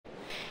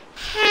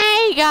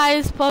Hey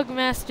guys,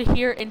 Pugmaster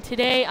here, and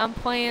today I'm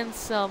playing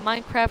some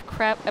Minecraft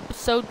Crap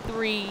Episode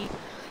 3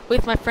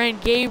 with my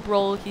friend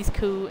Gabriel. He's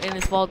cool, and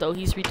Osvaldo,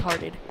 he's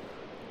retarded.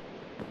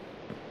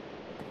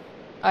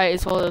 Alright,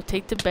 Osvaldo,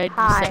 take the bed.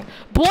 Hi.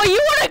 Boy,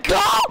 you wanna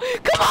go?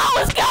 Come on,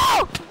 let's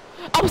go!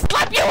 I'll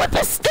slap you with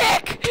a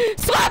stick!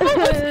 Slap him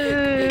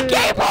with...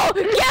 Gabriel,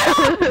 get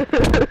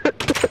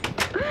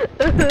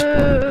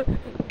him!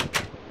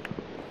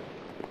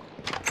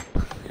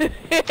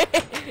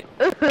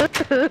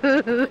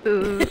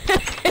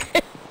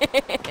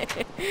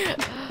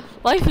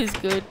 Life is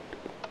good.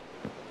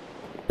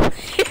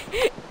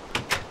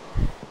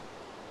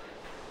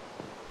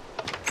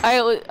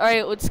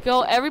 Alright, let's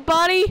go.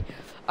 Everybody,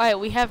 alright,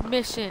 we have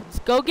missions.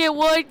 Go get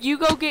wood, you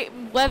go get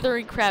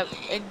weathering crap,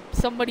 and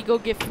somebody go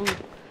get food.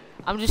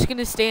 I'm just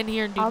gonna stand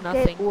here and do nothing.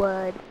 I'll get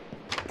wood.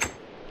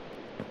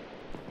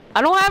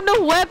 I don't have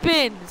no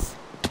weapons.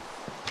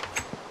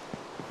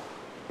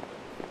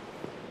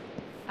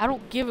 I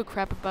don't give a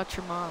crap about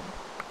your mom.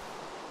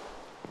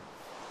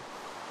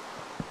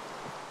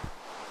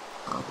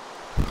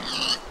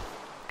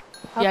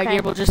 Okay. Yeah,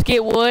 Gabriel, just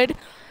get wood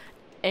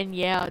and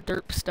yeah,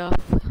 derp stuff.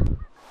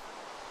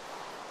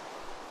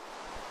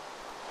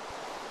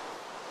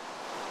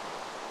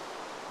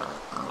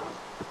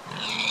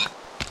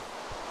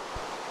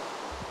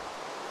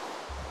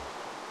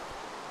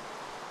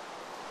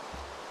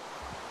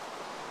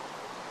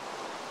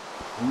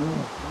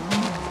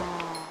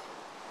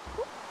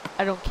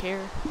 I don't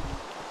care.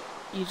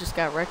 You just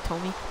got wrecked,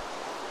 homie.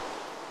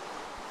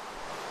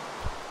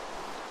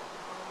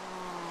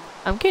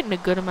 I'm getting a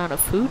good amount of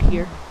food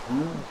here.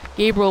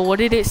 Gabriel, what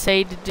did it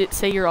say? Did it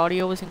say your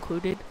audio was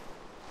included?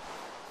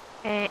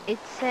 It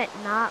said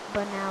not,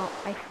 but now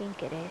I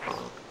think it is.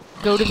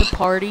 Go to the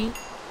party.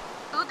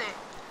 Oh,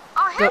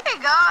 here we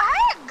go.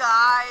 Hey,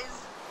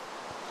 guys.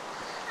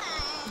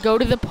 Go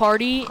to the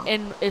party,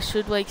 and it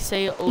should, like,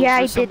 say over yeah,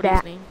 I somebody's did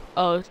that. name.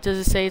 Oh, does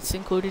it say it's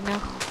included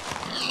now?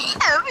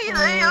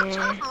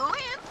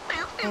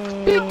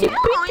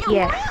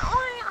 Yes.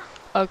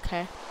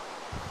 Okay.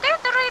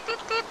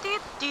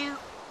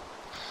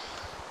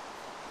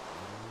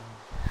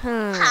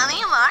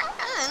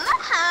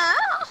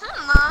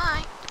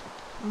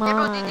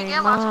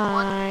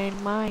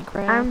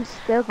 Minecraft. I'm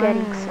still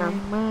getting some.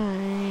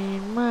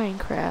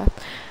 Minecraft.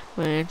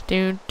 Isn't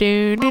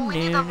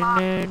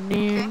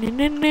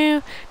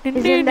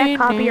that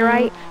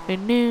copyright?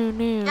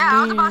 Yeah, I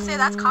was about to say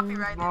that's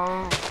copyrighted.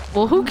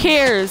 Well, who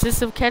cares?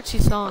 It's a catchy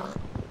song.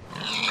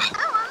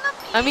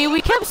 I mean,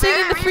 we kept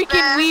singing the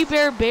freaking We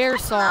Bear Bear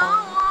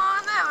song.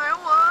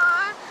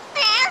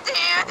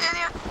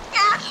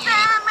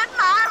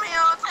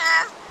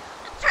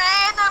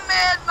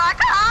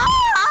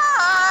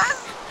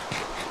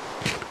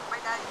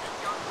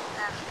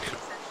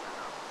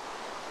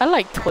 I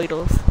like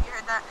Twiddles.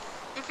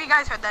 If you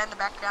guys heard that in the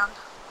background.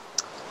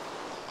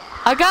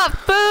 I got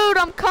food.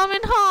 I'm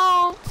coming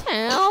home.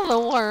 Tell the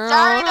world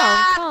Sorry,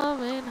 I'm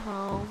coming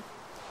home.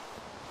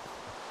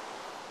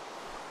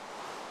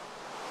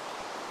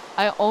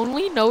 I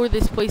only know where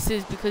this place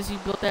is because you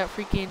built that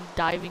freaking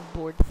diving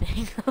board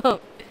thing. Oh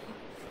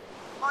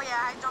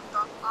yeah, I jumped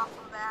off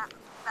of that,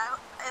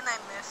 and I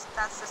missed.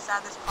 That's the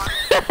saddest part.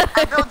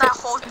 I built that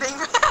whole thing.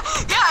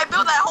 Yeah, I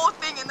built that whole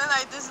thing, and then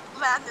I just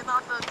landed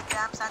on the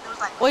damn sand. It was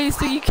like. Wait,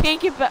 so you can't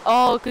get back?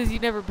 Oh, because you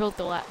never built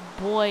the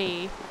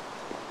boy.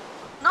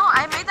 No,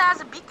 I made that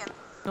as a beacon.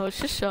 No, it's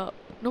just shut up.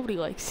 Nobody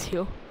likes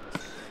you.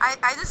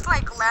 I just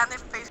like landed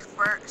face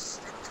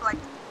first into like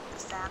the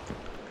sand.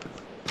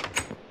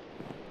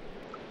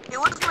 It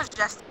was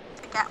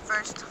majestic at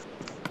first.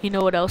 You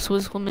know what else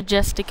was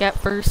majestic at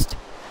first?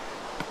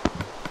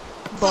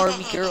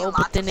 Barbie girl,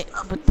 but then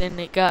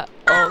it got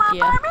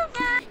yeah.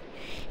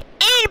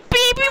 Hey,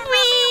 baby,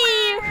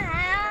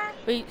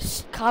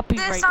 wait,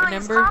 copyright.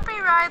 Remember? This song is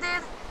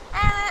copyrighted,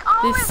 and it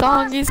always this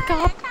song is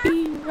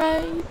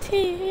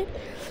copyrighted.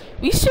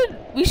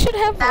 We should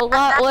have a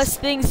lot less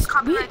things.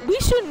 We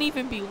shouldn't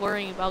even be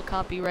worrying about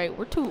copyright.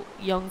 We're too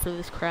young for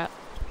this crap.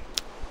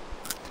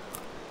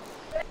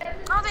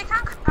 No, they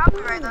can't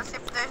copyright us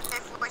if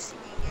we're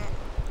singing it.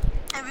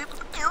 And we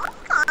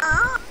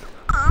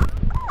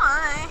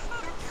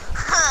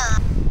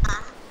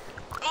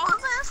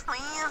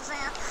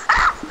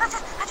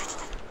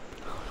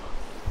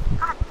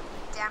God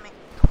damn it.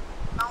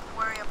 Don't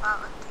worry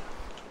about it.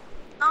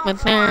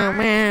 Don't worry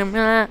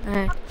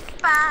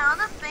about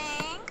a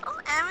thing.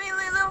 Every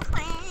little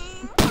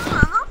thing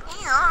will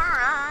be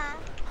alright.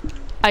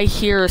 I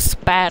hear a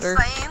spatter.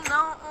 Saying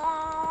don't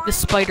worry The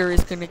spider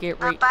is gonna get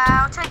raped.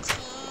 about a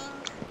thing.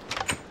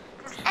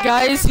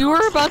 Guys, you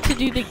were about to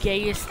do the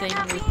gayest thing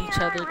with each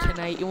other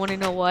tonight. You wanna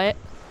know what?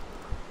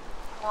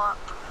 What?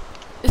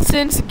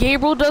 Since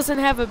Gabriel doesn't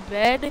have a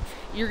bed,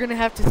 you're gonna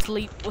have to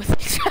sleep with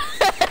each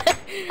other.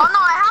 Oh no,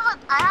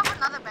 I have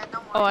another bed,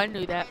 don't worry. Oh, I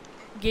knew that.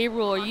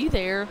 Gabriel, are you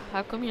there?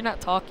 How come you're not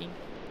talking?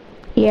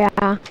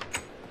 Yeah.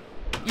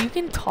 You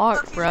can talk,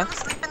 Look, he's bruh. gonna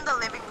sleep in the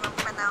living room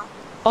for now.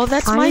 Oh,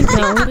 that's I my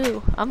know. thing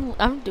too.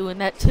 I'm doing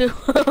that too.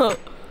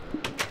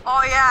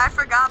 Oh yeah, I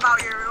forgot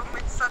about your room.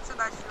 It's such a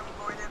nice room,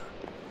 Gordon.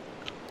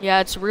 Yeah,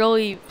 it's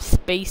really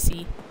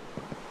spacey.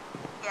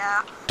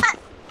 Yeah.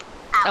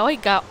 I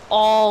like got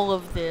all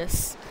of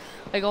this.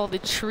 Like all the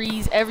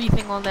trees,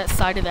 everything on that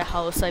side of the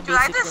house I Dude,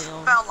 I basically just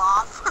own. fell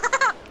off.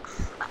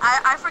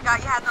 I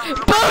forgot you had the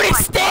little Booty like,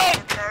 stick!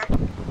 in there.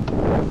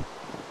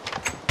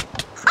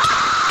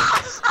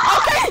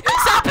 Okay,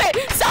 stop it!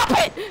 Stop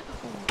it!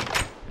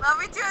 Love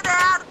me too,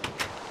 Dad.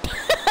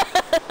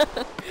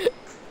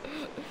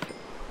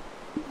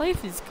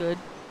 Life is good.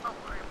 Don't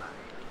worry about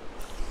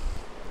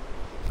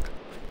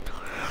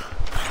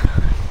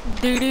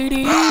it. Do do do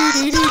do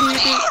do do.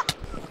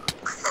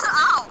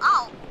 Ow,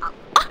 ow, ow.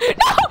 No!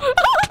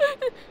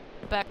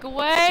 Back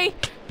away!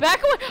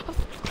 Back away!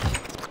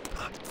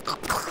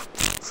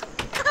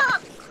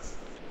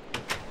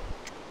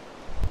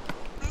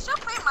 We should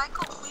play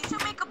Michael. We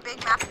should make a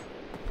big map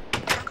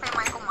and play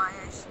Michael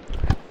Myers.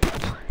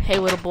 Hey,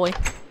 little boy.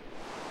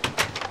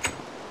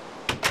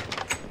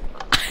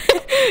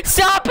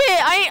 Stop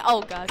it! I ain't.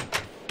 Oh God!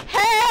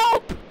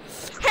 Help!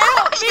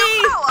 Help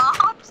You me!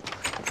 flopped.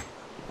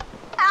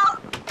 Help!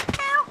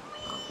 Help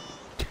me!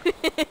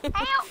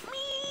 Help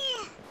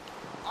me!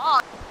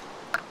 Oh,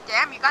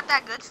 damn! You got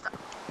that good stuff.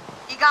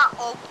 You got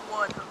oak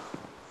wood.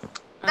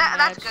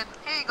 That's good.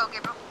 Here you go,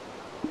 Gabriel.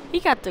 He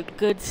got the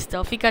good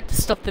stuff. He got the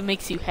stuff that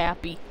makes you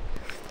happy.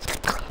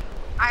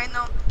 I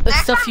know. The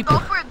Next stuff time, you go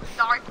put- for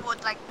dark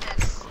wood like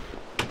this.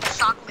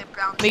 Chocolate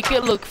brown. Make stuff.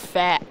 it look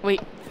fat.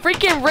 Wait,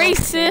 freaking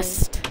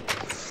racist!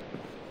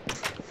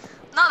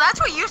 No, that's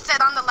what you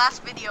said on the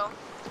last video.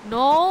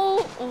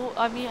 No, oh,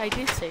 I mean I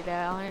did say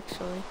that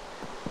actually.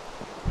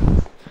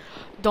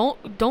 Don't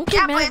get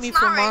Yeah, mad but at me it's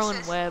for not Marlon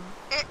racist. Webb.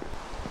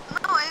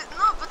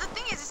 No, but the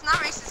thing is, it's not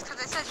racist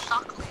because it says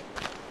chocolate.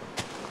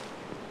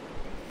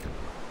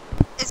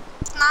 It's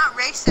not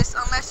racist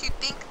unless you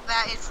think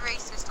that it's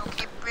racist,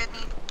 okay,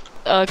 Brittany?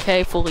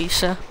 Okay,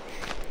 Felicia.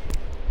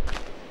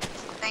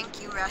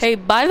 Thank you, Russ. Hey,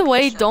 by the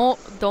way,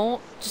 Felicia.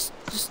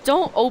 just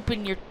don't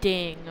open your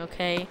thing,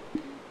 okay?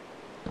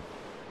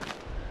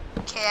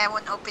 Okay, I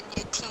won't open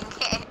your team.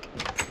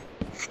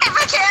 If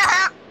I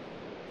can't,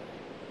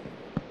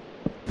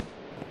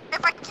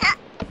 if I can't,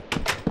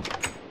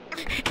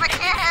 if I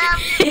can't have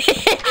you,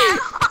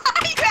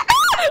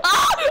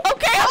 Oh,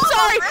 okay, I'm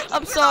sorry. breaking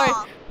I'm it sorry.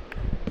 off.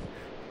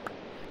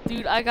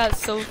 Dude, I got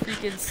so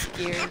freaking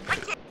scared. If I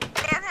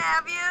can't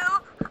have you,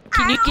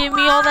 Can you I don't give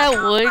me all that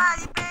want wood?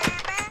 nobody,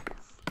 baby.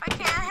 I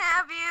can't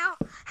have you.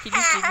 Can you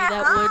give me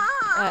that wood?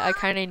 I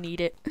kind of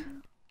need it.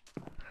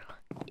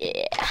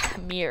 Yeah,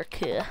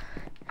 America.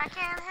 I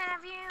can't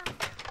have you.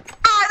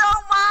 I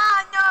don't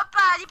want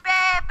nobody,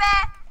 baby.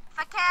 If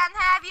I can't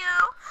have you.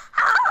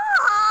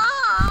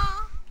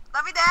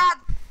 Love you, Dad.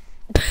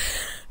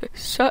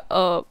 Shut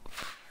up.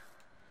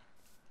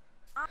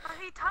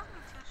 He told me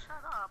to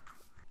shut up.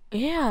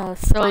 Yeah,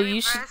 so I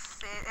you should.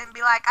 reverse it and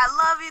be like, I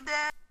love you,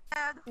 Dad.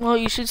 Well,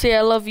 you should say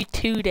I love you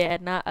too,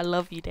 Dad, not I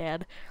love you,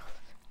 Dad.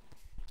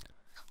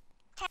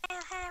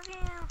 Can't have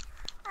you.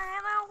 I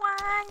don't want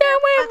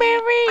Don't worry, nobody,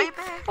 Mary.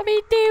 baby. I'll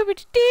be there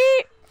with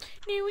you.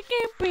 Now we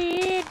get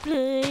red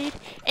blood,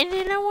 and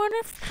then I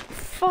wanna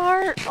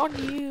fart on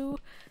you.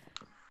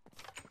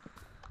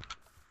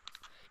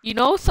 You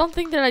know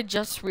something that I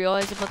just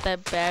realized about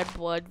that Bad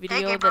Blood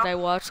video that Gabriel. I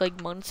watched like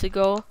months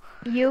ago?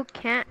 You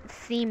can't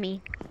see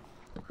me.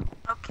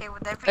 Okay,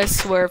 would that I be?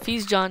 swear, if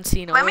he's John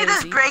Cena, Let me where is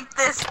just he? break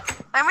this.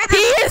 Let me just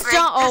He is break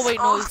John. Oh this wait,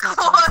 no, he's not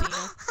old John one.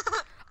 Cena.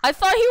 I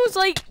thought he was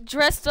like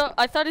dressed up.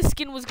 I thought his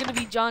skin was gonna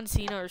be John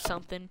Cena or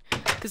something,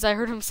 cause I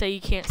heard him say he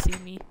can't see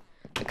me.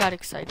 I got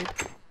excited.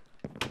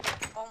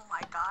 Oh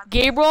my God.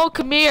 Gabriel,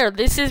 come here.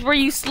 This is where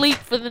you sleep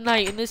for the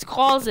night in this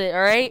closet.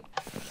 All right?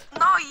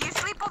 No, you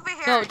sleep over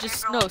here. No,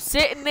 just Gabriel. no.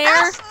 Sit in there.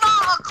 That's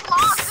not a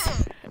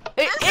closet.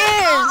 It This is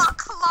not is. a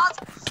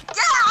closet. Get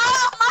out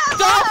of my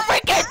Don't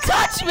life. freaking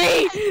touch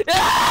me!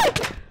 Ah!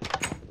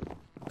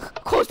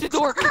 Close the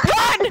door.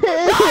 Run!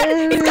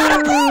 Run! He's got a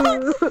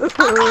I'm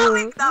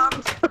calling them.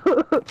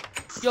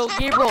 Yo,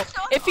 Gabriel,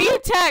 if he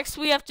attacks,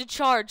 we have to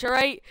charge,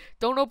 alright?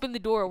 Don't open the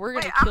door. We're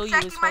gonna Wait, kill I'm you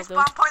as checking my well,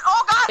 though. spawn point.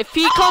 Oh God! If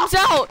he comes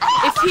out,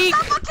 I'm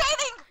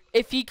suffocating.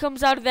 if he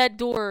comes out of that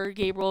door,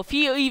 Gabriel, if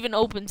he even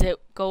opens it,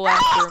 go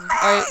after him.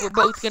 Alright, we're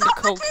both I'm gonna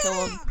kill him.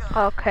 suffocating.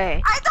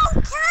 Okay. I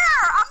don't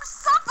care. I'm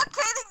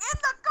suffocating in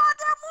the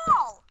goddamn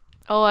wall.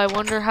 Oh, I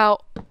wonder how.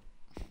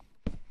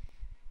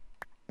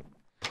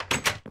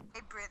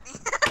 Hey, Brittany.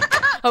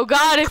 Oh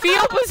God, if he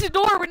opens the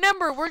door,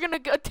 remember, we're gonna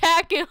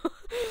attack him.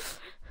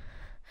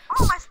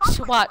 Oh, my spawn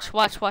point.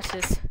 Watch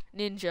this.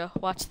 Ninja,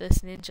 watch this,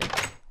 Ninja.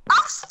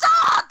 I'm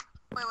stuck.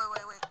 Wait.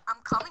 I'm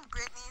coming,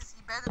 Brittany.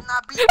 You better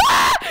not be.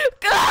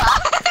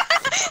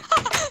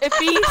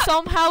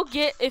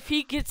 If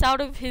he gets out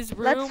of his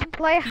room, Let's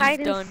play he's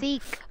hide done. and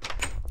seek.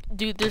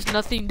 Dude, there's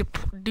nothing to.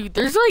 Dude,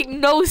 there's like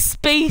no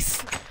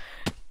space.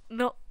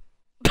 No.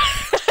 Don't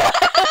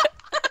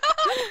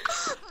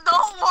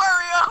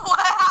worry about what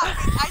happened.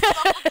 I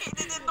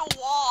suffocated in the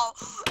wall.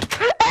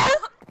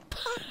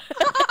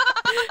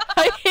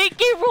 I hit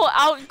Gabriel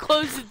out and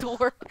close the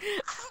door.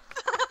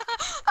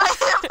 I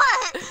hit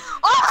my.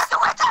 Oh, there's a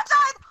witch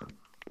outside.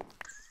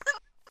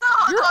 No,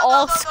 You're no,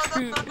 all no,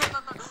 screwed. No.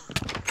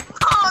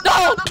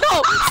 No,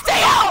 no,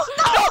 stay out!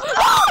 No!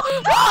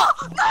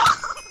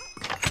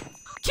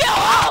 Kill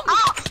him!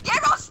 Oh,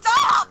 Gabriel,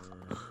 stop!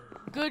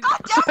 Good. God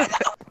damn it,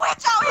 there's a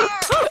witch out here!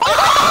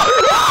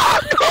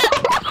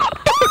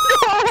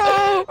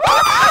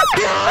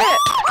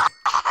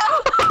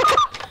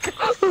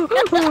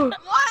 What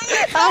are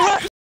you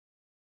doing?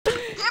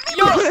 Give me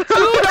Yo, my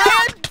dude,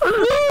 man!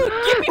 Food!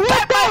 Give me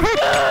back my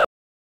food!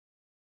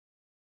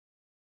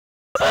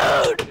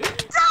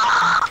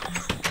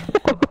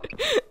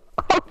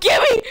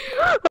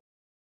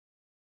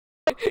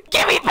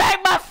 Give me back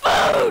my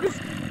food!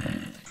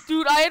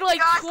 Dude, I had like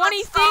Guys, 20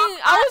 let's things.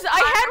 stop. I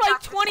had I like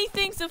got 20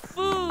 things of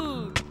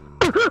food.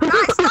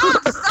 Guys,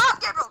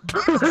 stop, Gabriel.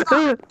 Gabriel,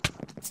 stop.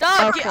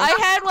 Stop! Okay. I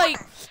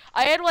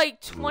had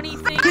like 20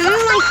 things. Give me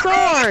my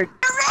sword.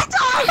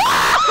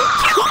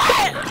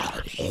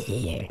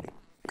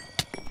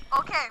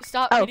 Okay.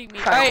 Stop Oh, hitting me.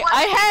 sorry. Alright, What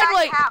I do you had guys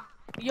like, have?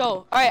 yo,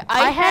 alright,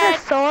 I had had a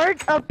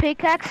sword, a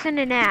pickaxe, and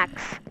an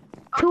axe.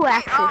 Two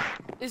Okay,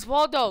 axes.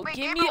 Iswaldo, Wait,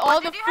 give me Gabriel, all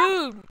what the did you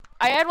have? food.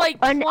 I had like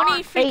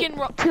 20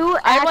 freaking Two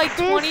I had like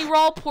axes, 20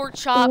 raw pork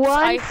chops.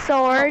 one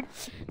sword.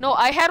 No,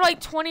 I had like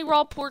 20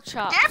 raw pork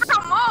chops.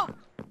 Gabriel, move.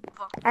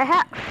 I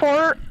had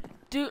 4.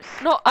 Dude,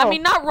 no, I Oh.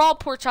 mean not raw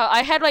pork chop.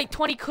 I had like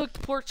 20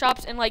 cooked pork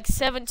chops and like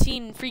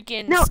 17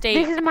 freaking No, steak.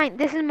 this is mine.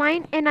 This is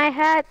mine, and I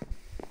had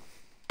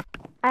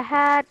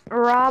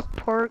raw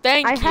pork.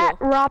 Thank I had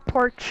you. raw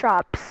pork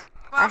chops.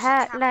 What I else did you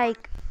had have?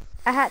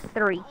 I had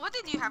 3. What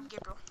did you have,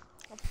 Gabriel?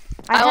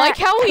 I like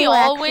had how we 2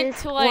 all went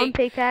axes, to, one like-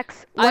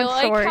 pickaxe, I one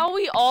like sword. how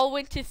we all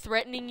went to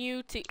threatening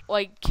you to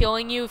like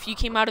killing you if you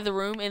came out of the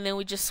room, and then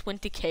we just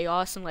went to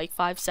chaos in like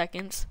 5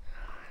 seconds.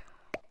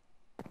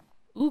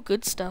 Ooh,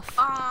 good stuff.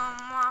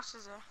 What else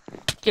is there?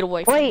 Get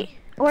away from Wait, me.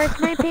 where's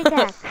my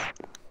pickaxe?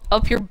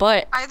 Up your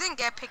butt. I didn't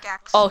get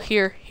pickaxe. Oh,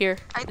 here. I Is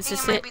think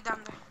this it might it? be down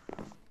there.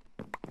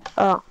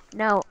 Oh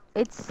no,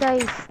 it's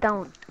a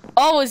stone.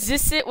 Oh, is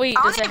this it? Wait,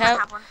 I does don't it even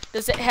have? one.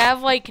 Does it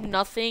have like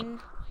nothing?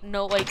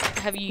 No, like,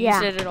 have you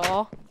used Yeah. it at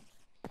all?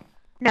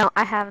 No,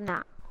 I have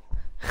not.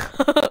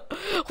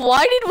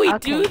 Why did we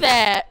do Okay.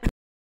 that?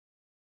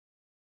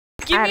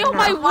 Give I me all don't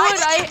my know. wood. Why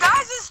did you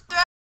guys just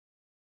threaten?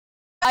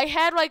 I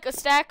had like a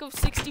stack of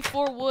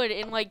 64 wood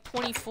and like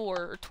 24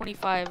 or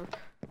 25.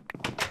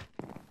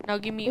 Now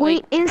give me We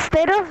like.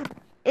 instead of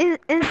Give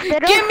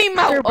me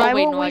my. survival, Oh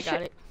wait, no, we I should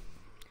got it.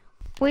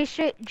 we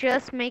should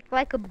just make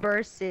like a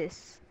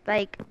versus.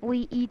 Like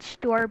we each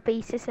do our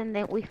bases and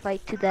then we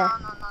fight to No, death.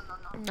 no.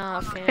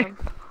 Nah, fam.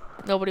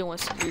 Nobody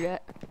wants to do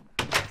that.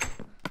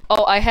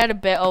 Oh, I had a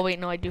bed. Oh wait,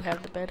 no, I do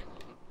have the bed.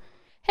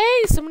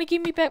 Hey, somebody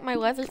give me back my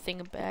leather thing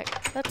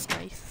back. That's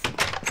nice.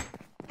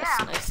 That's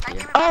Yeah, nice, I dear.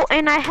 give it Oh, back.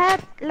 and I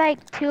had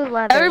like 2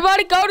 leather.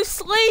 Everybody go to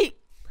sleep.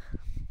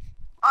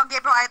 Oh,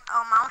 Gabriel, I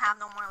don't have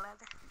no more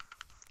leather.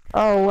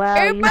 Oh wow,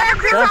 you Everybody There's a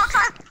creeper suck.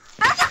 outside!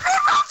 There's a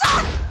creeper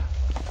outside!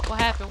 What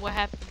happened? What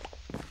happened?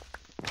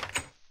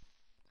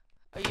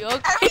 Are you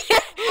okay? Everything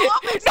blew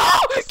up and No,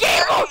 stuff.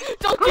 Gabriel,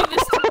 don't do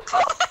this to me.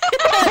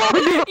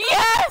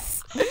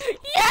 Yes,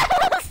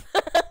 yes.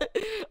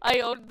 I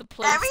own the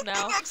place Everything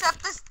now.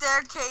 except the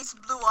staircase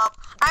blew up.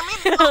 I mean,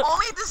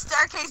 only the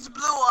staircase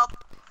blew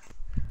up.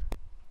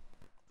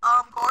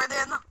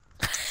 Gordon,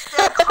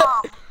 stay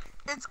calm.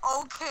 It's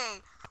okay.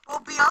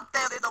 We'll be up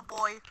there, little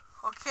boy.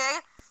 Okay?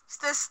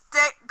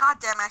 God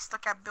damn it, I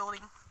stuck at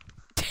building.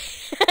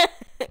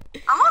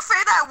 I'm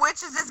afraid that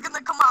witch is just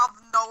gonna come out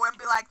of nowhere and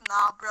be like,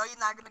 nah, bro, you're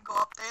not gonna go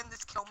up there and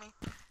just kill me.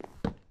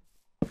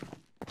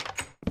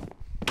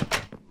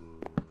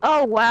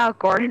 Oh wow,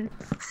 Gordon.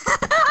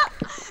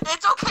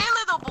 It's okay,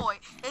 little boy.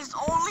 It's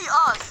only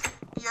us,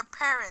 your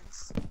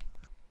parents.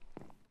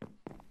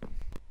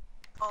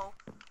 Oh.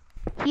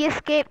 He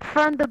escaped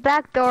from the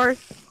back door.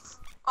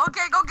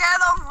 Okay, go get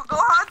him. Go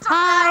hunt him.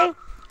 Hi.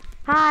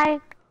 Hi.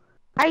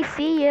 I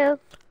see you.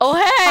 Oh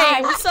hey,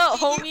 Hi. what's up,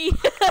 homie?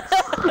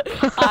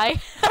 Hi.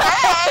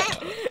 Hey!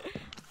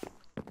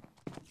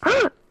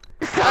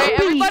 Alright,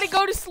 everybody Zombies.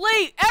 go to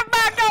sleep.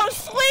 Everybody go to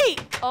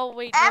sleep. Oh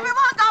wait, no.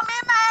 Everyone got me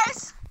a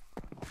mace.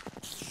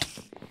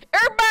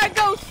 Everybody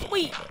go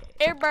sweet.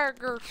 Everybody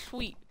go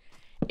sweet.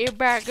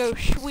 Everybody go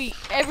sweet.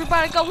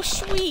 Everybody go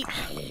sweet.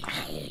 There's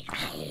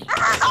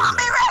a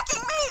zombie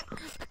wrecking me.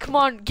 Come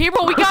on,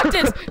 Gabriel, we got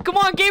this. Come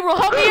on, Gabriel,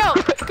 help me out.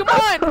 Come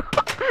on.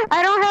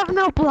 I don't have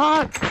no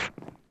blocks.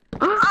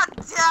 God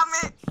damn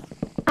it.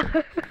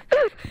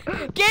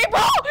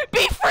 Gabriel,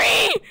 be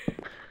free.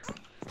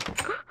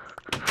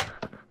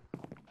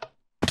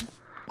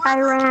 I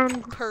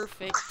ran.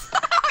 Perfect.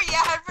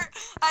 Yeah,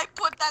 I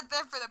put that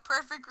there for the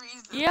perfect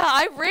reason. Yeah,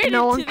 I ran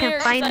No into one can there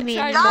 'cause find I me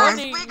tried anymore. Guys,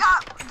 running.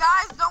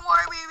 guys, don't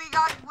worry, we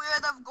got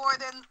rid of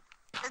Gordon.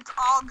 It's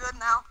all good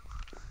now.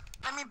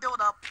 Let me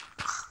build up.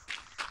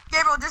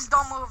 Gabriel, just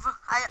don't move.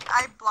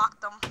 I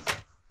blocked them.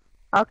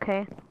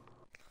 Okay.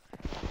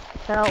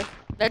 So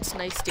That's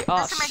nice to. Oh,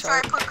 Just to make sure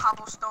I sharp. put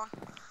cobblestone.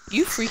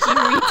 You freaking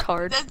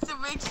retard. Just to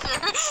make sure.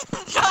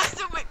 Just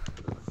to make.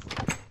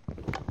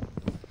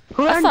 I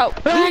run,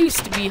 thought we run.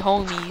 used to be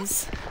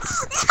homies.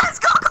 Yes,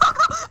 go, go,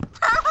 go.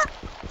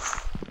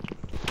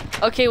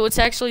 Okay, let's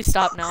actually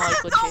stop now.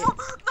 Like Don't legit. move, don't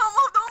move, don't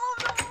move,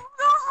 don't move.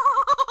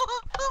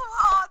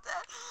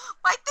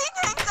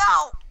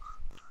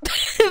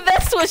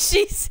 what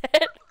she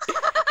said.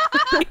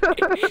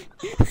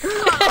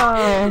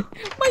 Oh.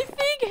 My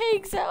thing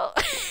hangs out.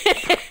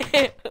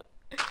 This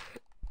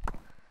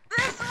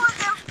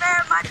wasn't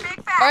fair. My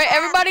big fat. Alright, ass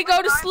everybody go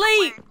was to going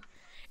sleep. away.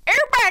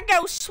 Everybody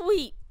go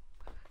sleep.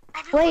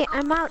 Wait,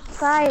 I'm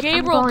outside.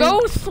 Gabriel, I'm going.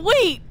 go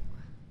sleep.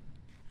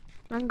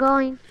 I'm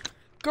going.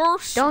 Go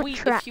Don't sleep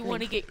trap if you me.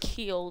 want to get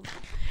killed.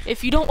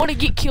 If you don't want to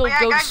get killed, Oh, yeah,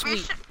 go guys,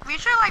 sleep. we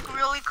should like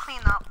really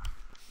clean up.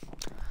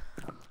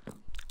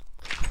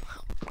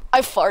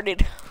 I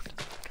farted.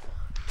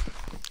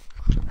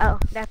 Oh,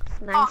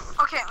 that's nice. Oh,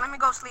 okay, let me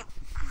go sleep.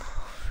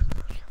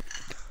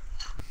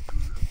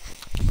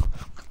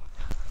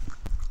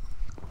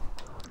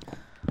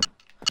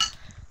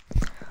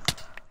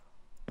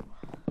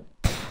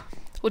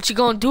 What you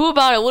gonna do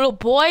about it, little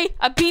boy?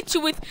 I'll beat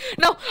you with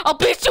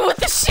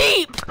the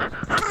sheep.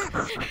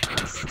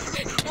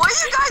 What are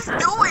you guys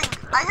doing?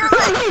 I hear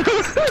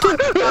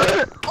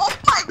like. Oh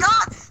my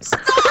God! Stop!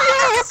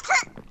 This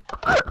kid.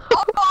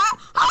 Oh,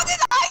 how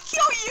did I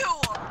kill you?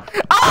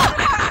 Out of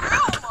my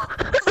room.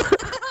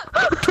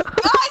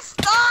 Guys,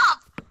 stop!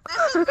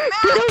 This is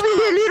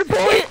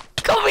madness.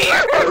 Come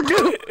here.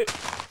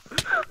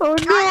 Oh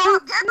Guys, no!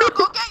 Gabriel,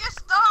 go get your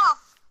stuff.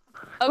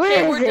 Okay,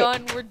 Where we're is it?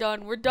 done. We're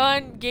done. We're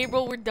done.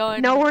 Gabriel, we're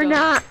done. No, we're done.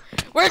 not.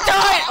 We're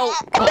done. Oh.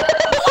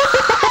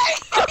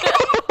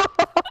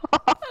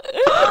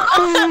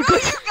 Screw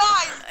you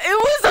guys! It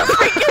was a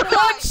freaking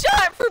one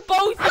shot for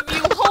both of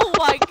you. Oh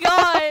my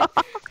God.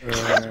 No,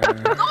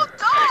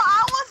 duh!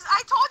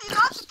 I told you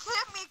not to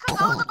hit me because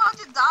I was about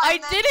to die. I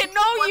and then didn't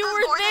know what you is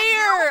were going to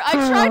there. I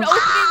tried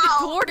opening the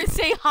door to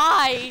say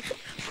hi.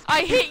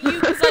 I hit you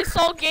because I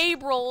saw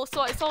Gabriel.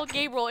 So I saw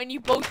Gabriel and you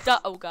both died.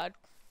 Oh God.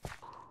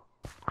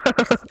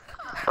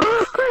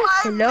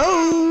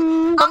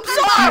 Hello. I'm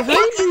sorry.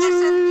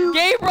 Gabriel.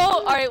 Gabriel.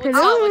 All right, let's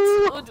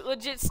Hello? stop. Let's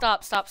legit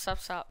stop.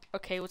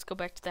 Okay, let's go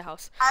back to the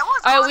house. I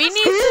was All right, we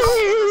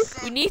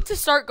honestly need to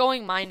start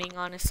going mining.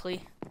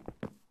 Honestly,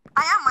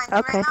 I am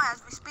mining Okay. right now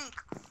as we speak.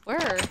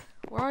 where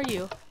are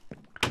you?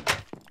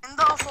 In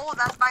the hole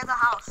that's by the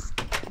house.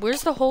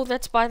 Where's the hole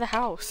that's by the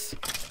house?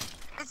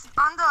 It's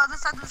on the other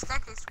side of the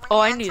staircase. When Oh,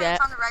 you I enter, knew It's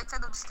that. on the right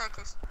side of the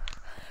staircase.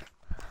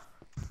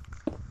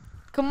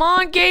 Come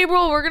on,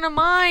 Gabriel. We're gonna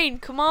mine.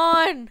 Come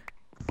on.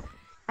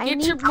 I Get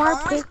need your- more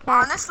Honestly-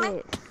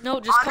 pickaxes. No,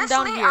 just come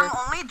down Honestly, here. I'm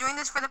only doing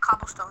this for the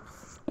cobblestone.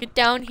 Get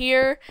down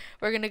here.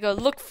 We're gonna go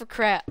look for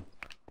crap.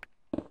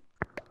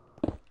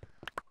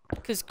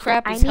 Cause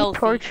crap I is need healthy.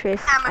 torches.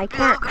 I'm a I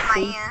can't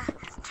see.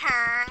 boogeyman.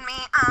 Turn me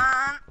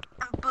on.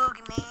 I'm a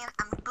boogeyman.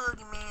 I'm a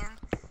boogeyman.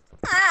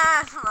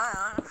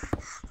 Ah,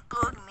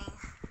 boogeyman.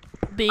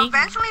 Big.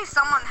 Eventually,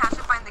 someone has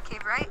to find the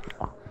cave, right?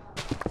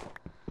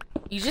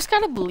 You just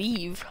gotta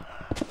believe.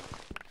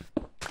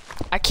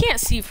 I can't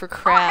see for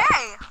crap. Oh,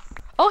 hey.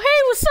 Oh hey,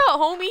 what's up,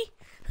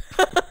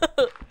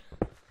 homie?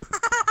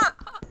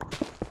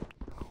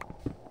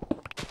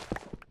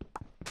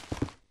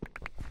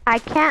 I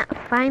can't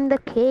find the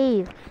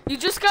cave. You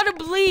just gotta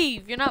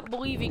believe. You're not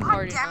believing God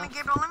hard damn enough. it,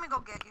 Gabriel. Let me go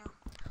get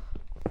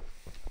you.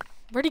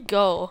 Where'd he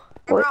go?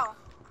 Gabriel.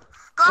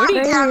 God Where'd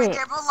he damn go? it,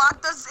 Gabriel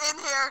locked us in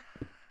here.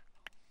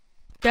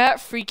 That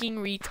freaking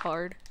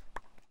retard.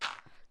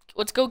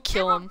 Let's go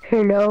kill him.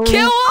 Hello.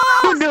 Kill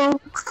Oh him! no.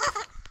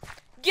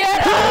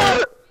 Get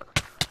him!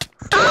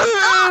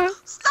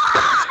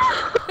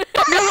 Stop!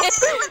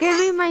 Give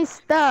me my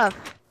stuff.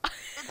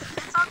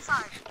 It's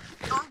outside.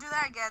 Don't do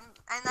that again.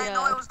 And I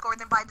know Yeah. it was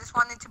Gordon, but I just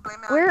wanted to blame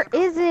it on Where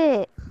Gabriel. is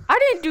it? I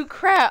didn't do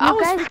crap. I You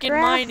was guys freaking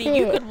grabbed mining.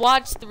 You it. could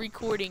watch the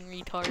recording,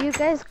 retard. You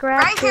guys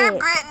grabbed Right here, it.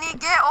 Brittany.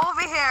 Get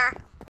over here.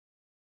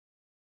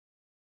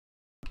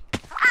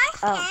 Right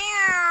Oh.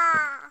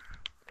 here.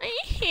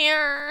 Right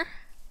here.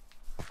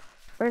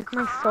 Where's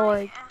my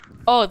sword?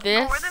 Oh,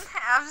 this? Gordon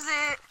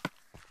has it.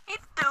 He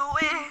do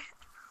it.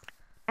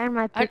 And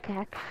my I-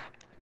 pickaxe.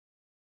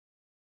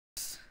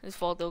 This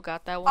Valdo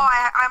got that Oh, one.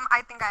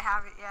 I think I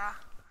have it. Yeah.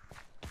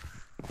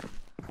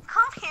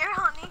 Come here,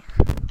 honey.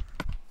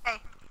 Hey,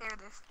 here it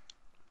is.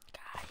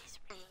 Guys,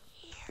 right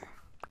here.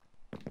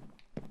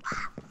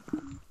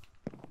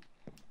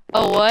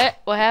 Oh, what?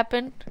 What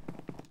happened?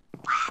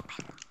 What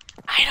happened?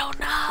 I don't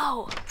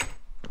know.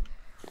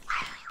 Why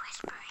are you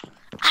whispering?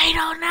 I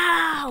don't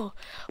know.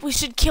 We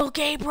should kill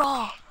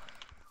Gabriel.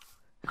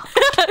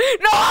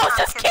 No, I was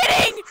just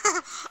kidding.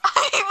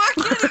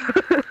 We're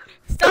kidding.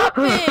 Stop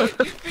it,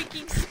 you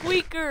freaking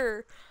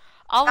squeaker.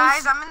 I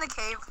Guys, was... I'm in the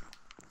cave.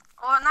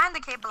 Well, not in the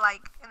cave, but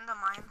like in the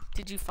mine.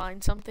 Did you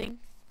find something?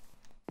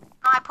 No,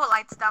 I put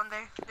lights down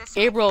there. This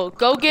way. Gabriel,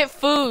 go get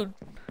food.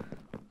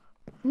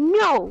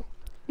 No.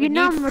 We You're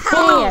not need my food.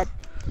 dad.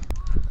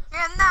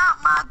 You're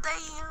not my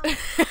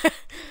dad.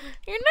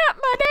 You're not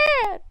my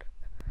dad.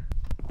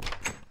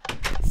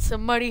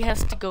 Somebody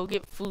has to go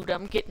get food.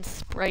 I'm getting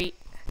Sprite.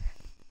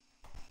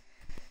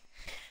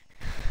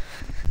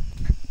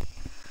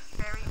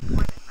 Very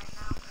important right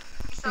now.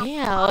 So,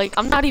 Yeah, like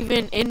I'm not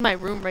even in my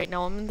room right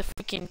now. I'm in the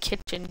freaking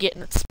kitchen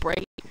getting a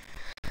Sprite.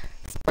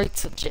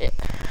 Sprite's legit.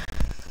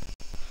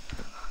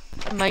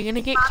 Am I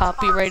gonna get not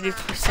copyrighted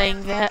sponsored for saying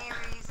in that? any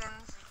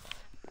reasons.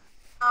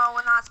 No,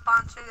 we're not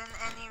sponsored in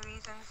any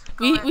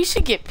We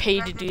should get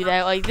paid to do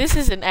that. Like, this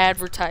is an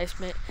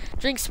advertisement.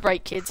 Drink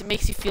Sprite, kids. It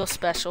makes you feel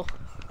special.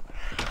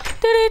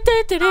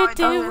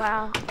 Oh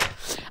wow.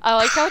 I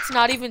like how it's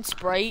not even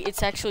Sprite.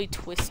 It's actually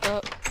Twist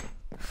Up.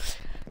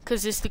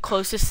 Because it's the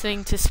closest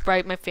thing to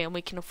Sprite my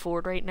family can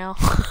afford right now.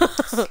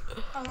 Oh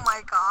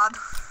my god.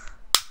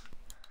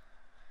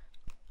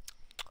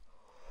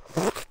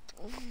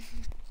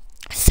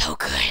 So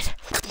good.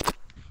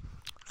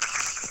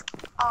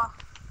 Oh.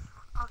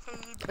 Okay,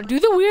 you do. Do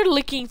the weird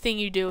licking thing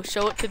you do.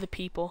 Show it to the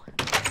people.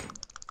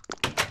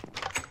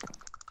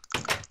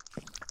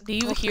 Do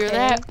you hear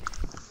that?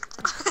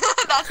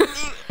 That's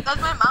me.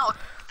 That's my mouth.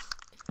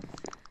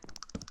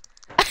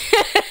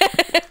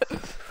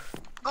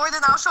 Gordon,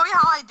 I'll show you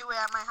how I do it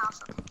at my house.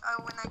 Okay?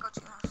 When I go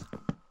to your house.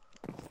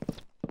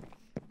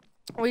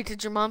 Wait,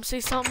 did your mom say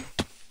something?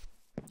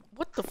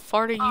 What the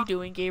fart are you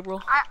doing,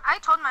 Gabriel? I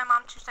told my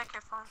mom to check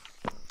your phone.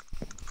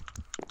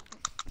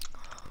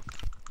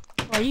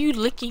 Why are you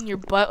licking your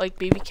butt like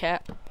baby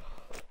cat?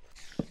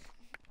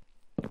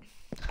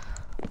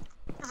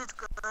 Is it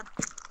good?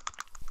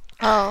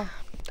 Oh,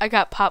 I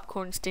got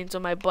popcorn stains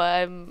on my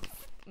butt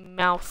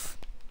mouth.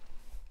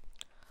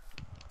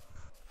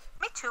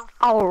 Me too.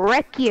 I'll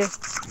wreck you.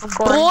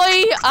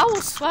 Boy, I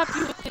will slap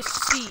you with this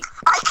seat.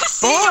 I can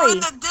see you in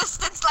Boy. the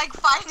distance, like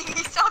fighting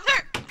each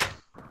other.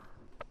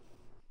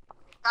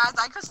 Guys,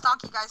 I could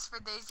stalk you guys for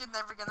days. You're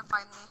never gonna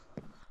find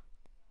me.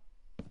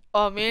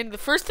 Oh man, the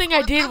first thing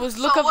I did was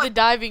look So up the what-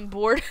 diving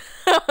board.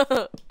 No,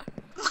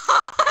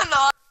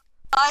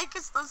 I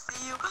can still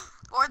see you.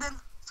 Gordon,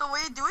 so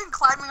what are you doing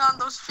climbing on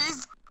those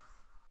trees?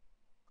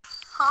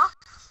 Huh?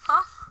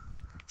 Huh?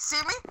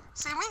 See me?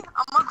 See me?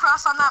 I'm gonna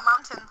cross on that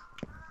mountain.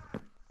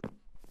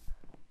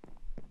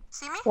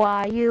 See me?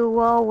 Why you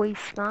always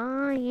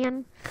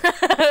lying?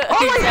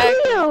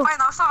 Exactly. You. Fine,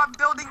 I'll start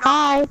building up.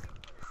 Hi.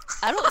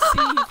 I don't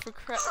see you for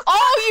crap.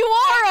 Oh, you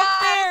are up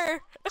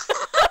there!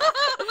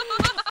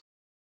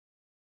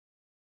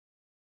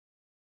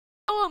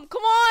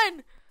 Come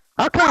on!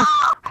 Okay.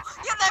 Oh,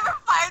 you never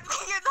find me.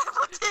 You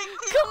never take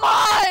me. Come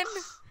on!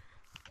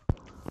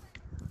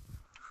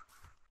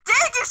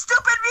 Dang, you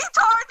stupid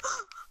retard!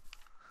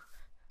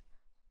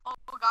 Oh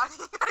god,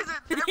 you guys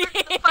are never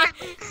gonna find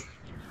me.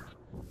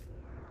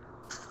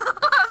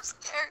 I'm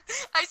scared.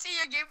 I see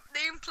your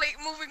nameplate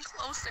moving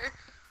closer.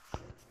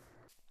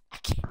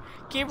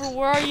 Gabriel,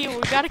 where are you?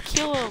 We gotta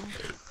kill him.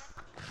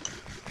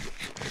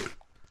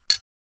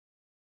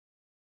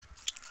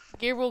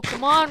 Gabriel,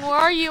 come on, where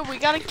are you? We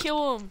gotta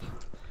kill him.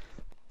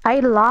 I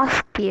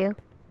lost you.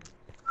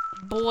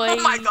 Boy.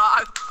 Oh my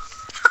god.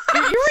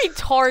 You're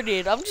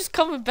retarded. I'm just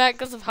coming back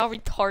because of how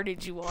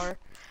retarded you are.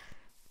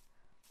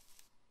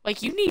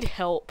 Like, you need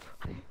help.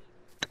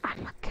 I'm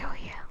gonna kill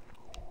you.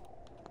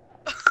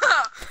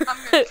 I'm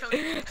gonna kill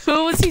you.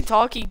 Who was he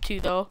talking to,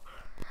 though?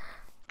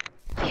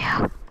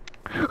 Yeah.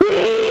 Dude,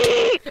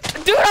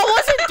 I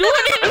wasn't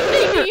doing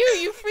anything to you,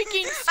 you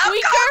freaking I'm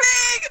squeaker!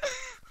 coming!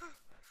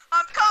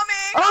 I'm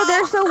coming! Oh,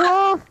 there's a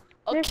wolf.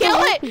 Oh, There's kill a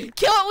it! wolfie.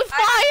 Kill it with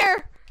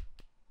fire!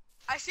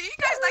 I see you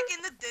guys like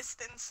in the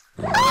distance.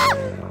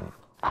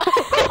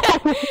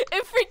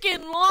 It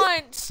freaking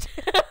launched!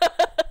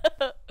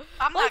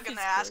 I'm Life not is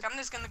gonna ask. good. I'm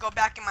just gonna go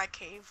back in my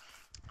cave.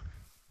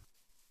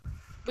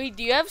 Wait,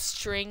 do you have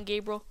string,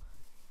 Gabriel?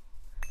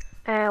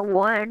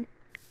 One.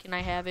 Can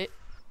I have it?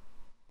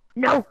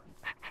 No.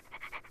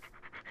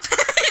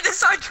 He just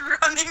starts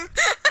running.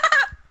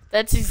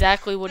 That's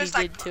exactly what Just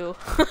he like- did too.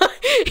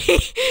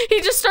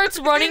 he just starts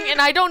running and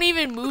I don't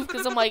even move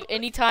because I'm like,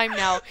 anytime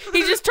now.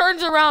 He just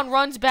turns around,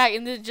 runs back,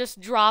 and then just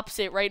drops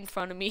it right in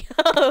front of me.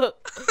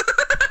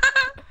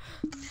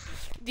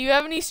 Do you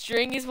have any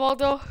string,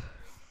 Isvaldo?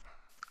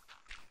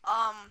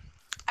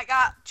 I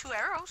got 2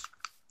 arrows.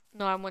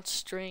 No, I want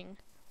string.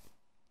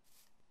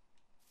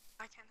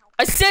 I can't help.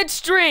 I said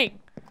string!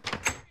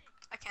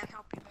 I can't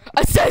help you there.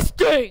 I said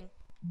string!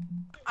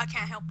 I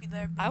can't help you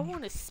there. I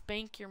want to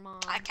spank your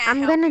mom. I can't I'm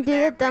help gonna you do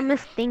there, the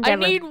dumbest thing I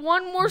ever. need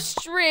one more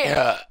string.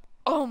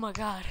 Oh my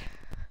god.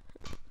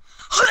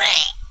 Oh,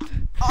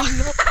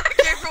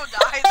 Gabriel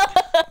died.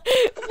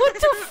 What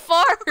the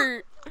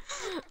fart?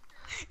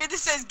 It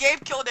just says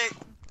Gabe killed it.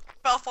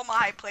 Fell from a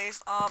high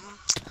place.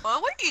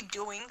 What were you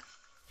doing?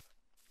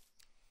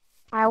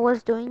 I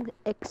was doing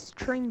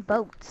extreme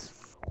boats.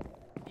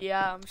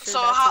 Yeah, I'm sure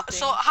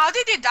So how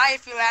did you die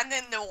if you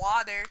landed in the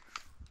water?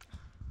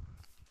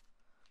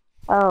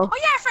 Oh. Oh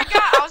yeah, I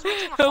forgot. I was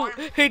making a farm.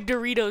 Hey,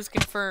 Doritos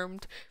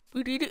confirmed.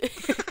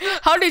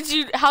 How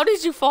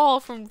did you fall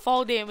from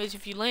fall damage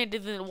if you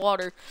landed in the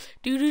water?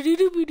 I'm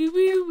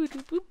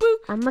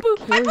gonna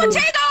My kill you.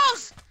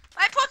 potatoes!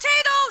 My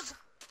potatoes!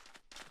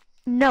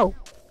 No.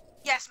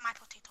 Yes, my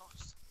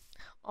potatoes.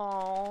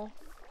 Oh,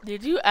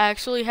 did you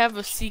actually have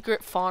a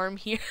secret farm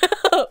here?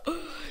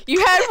 You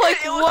had like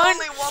It was one.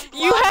 only one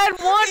You block. had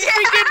one Yeah.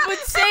 freaking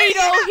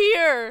potato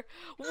here.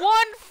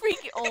 One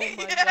freaking. Oh my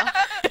Yeah.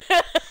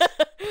 god.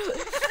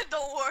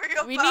 Don't worry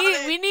about we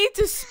it. need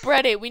to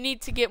spread it. We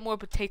need to get more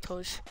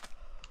potatoes.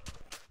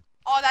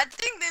 Oh, that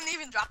thing didn't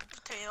even drop a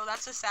potato.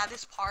 That's the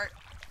saddest part.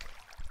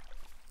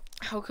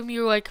 How come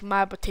you're like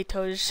my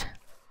potatoes?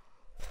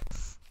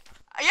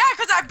 Yeah,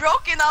 because I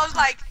broke it and I was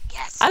like,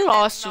 yes. I and then,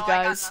 lost you no, I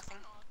got guys. nothing.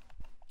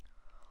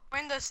 We're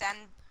in the sand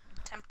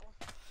temple.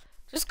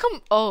 Just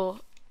come. Oh,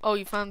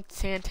 you found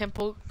sand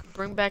temple.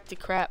 Bring back the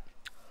crap.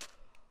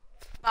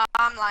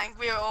 I'm lying.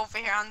 We were over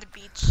here on the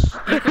beach.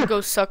 You can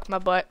go suck my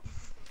butt.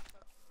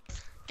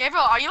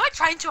 Gabriel, are you like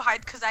trying to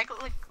hide? Cause I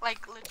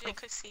like legit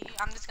could see.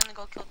 I'm just gonna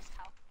go kill this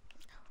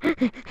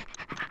cow.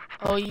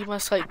 Oh, you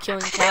must like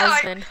killing cows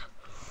Like- then.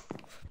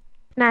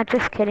 Nah,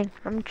 just kidding.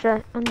 I'm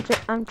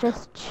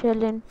just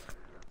chilling.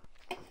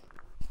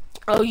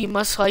 Oh, you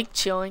must like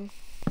chilling.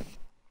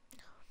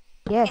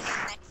 Yes,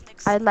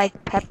 Netflix. I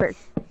like pepper.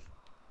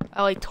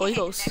 I like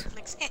Toitos.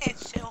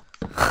 Netflix.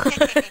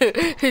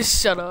 Chill.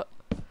 Shut up.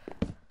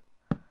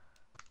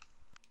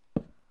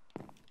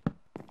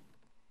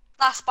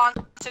 Not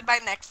sponsored by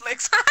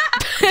Netflix.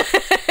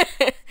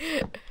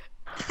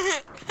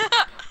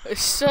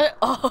 Shut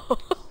up.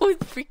 With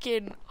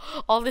freaking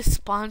all the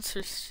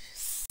sponsors.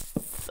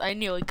 I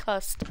nearly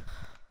cussed.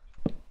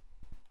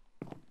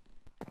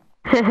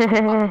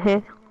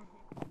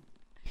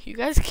 You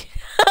guys can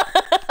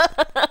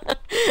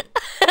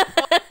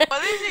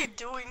What is he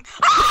doing?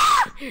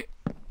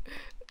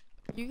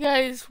 You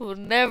guys will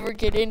never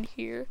get in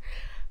here.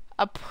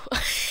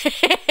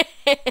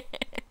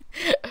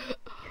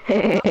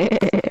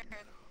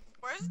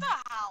 Where's the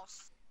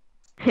house?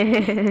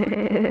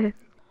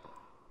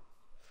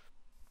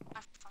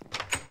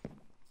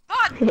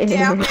 God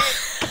damn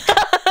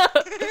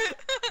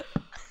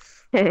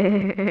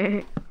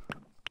it!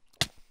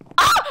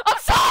 I'm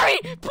sorry!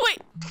 Please!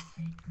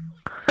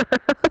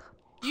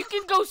 You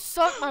can go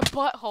suck my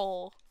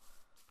butthole.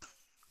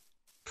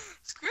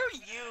 Screw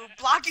you,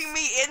 blocking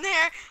me in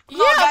here. Yeah,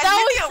 No, guys, that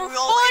we was need a for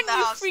rule in the fun,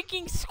 you house.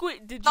 freaking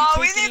squid. Did you No,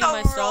 we take need any of a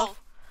my rule.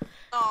 stuff?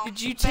 No,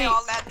 Did you they take-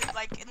 all landed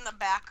like in the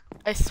back.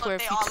 I swear,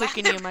 they if you all took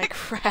any landed of my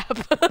crap.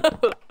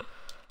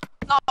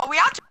 No, we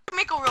have to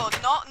make a rule.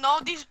 No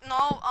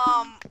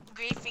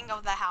griefing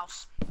of the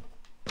house.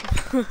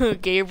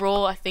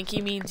 Gabriel, I think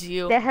he means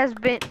you. That has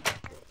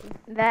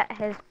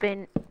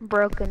been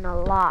broken a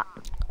lot.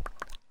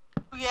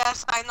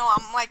 Yes, I know.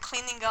 I'm like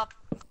cleaning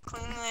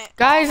it.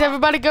 Guys, all up.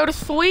 everybody go to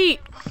Sweet.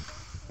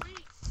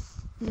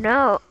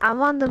 No,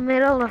 I'm on the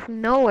middle of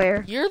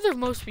nowhere. You're the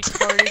most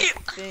retarded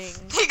thing.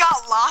 He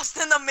got lost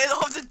in the middle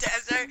of the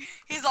desert.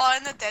 He's all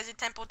in the desert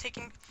temple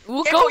taking.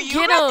 We'll Gabriel, go you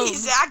get ran the him.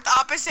 exact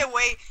opposite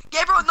way.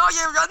 Gabriel, no,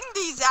 you're running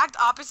the exact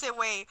opposite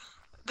way.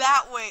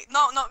 That way.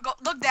 No, go.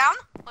 Look down.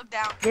 Look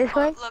down. This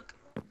way? Look.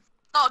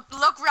 No,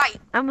 look right.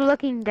 I'm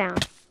looking down.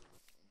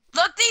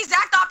 Look the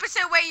exact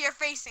opposite way you're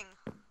facing.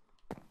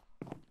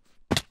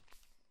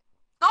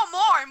 No, more.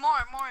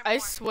 I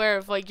swear,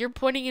 if like you're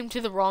pointing him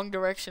to the wrong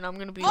direction, I'm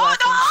gonna be More, laughing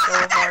no, so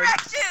other hard.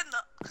 direction.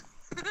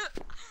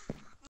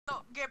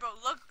 No, Gabriel,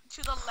 look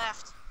to the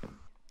left.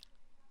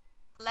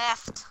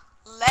 Left.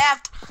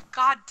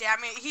 God damn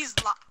it, he's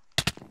No,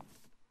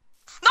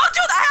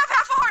 dude, I have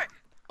half a heart.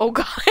 Oh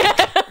god.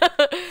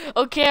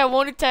 Okay, I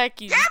won't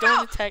attack you. Just Gabriel,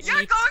 don't attack you're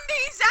me. going the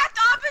exact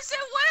opposite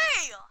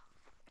way.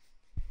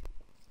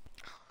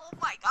 Oh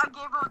my god,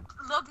 Gabriel,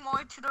 look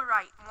more to the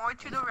right. More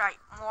to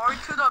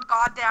the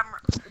goddamn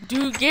right.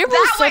 Dude,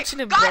 Gabriel's That way. such an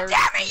God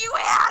embarrassment. damn it, you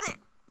had it.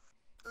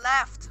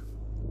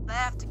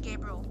 Left,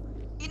 Gabriel.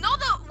 You know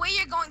the way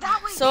you're going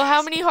that way. So yes,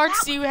 how many hearts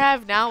that do you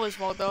have now,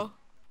 Oswaldo?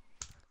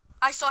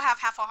 I still have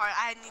half a heart.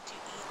 I need to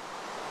eat.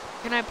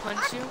 Can I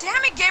punch you? God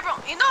damn it, Gabriel.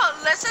 You know,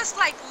 let's just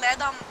like let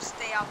them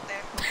stay out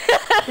there.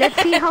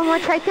 Let's see how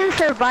much I can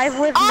survive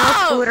with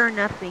Oh! no food or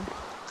nothing.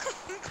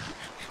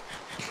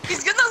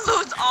 He's gonna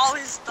lose all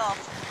his stuff.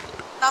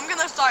 Now I'm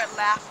gonna start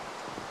laughing.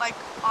 Like,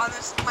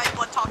 honest, my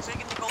buttocks are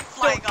gonna go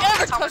flying Don't up. ever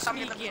That's how much touch I'm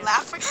me gonna be again.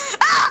 laughing.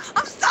 Ah!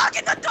 I'm stuck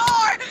in the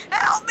door!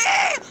 Help me!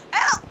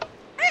 Help!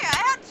 Hey, I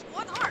had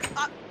one heart.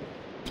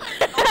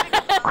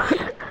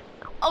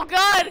 Oh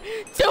god,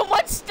 too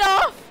much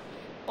stuff!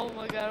 Oh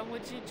my god, I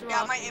want you to drop.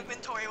 Yeah, my me.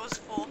 inventory was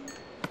full.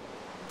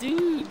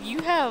 Dude,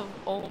 you have.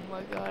 Oh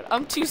my god,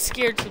 I'm too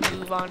scared to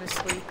move,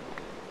 honestly.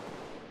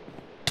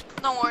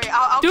 Don't worry,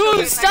 I'll kill you Dude,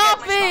 and I stop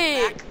get my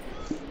stuff it!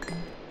 back.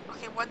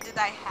 Okay, what did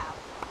I have?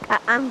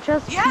 I'm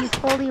just Yeah.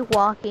 peacefully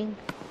walking.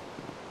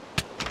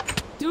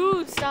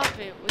 Dude, stop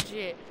it,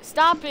 legit.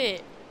 Stop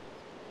it!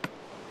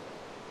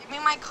 Give me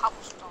my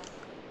cobblestone.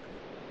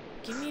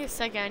 Give me a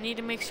second, I need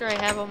to make sure I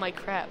have all my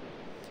crap.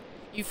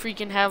 You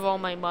freaking have all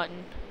my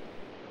mutton.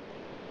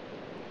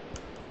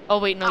 Oh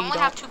wait, no I you only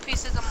don't. have 2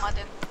 pieces of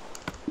mutton.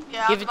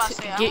 Yeah, Give I it was to about to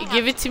say, I only give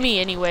have it to me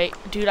anyway.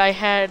 Dude, I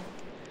had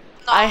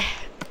No.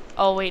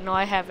 Oh wait, no,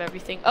 I have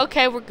everything.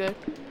 Okay, we're good.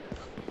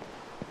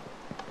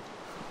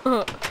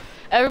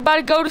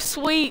 Everybody go to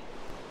Sweet.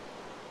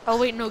 Oh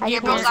wait, no, I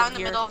Gabriel's Gabriel's out in in the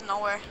here. middle of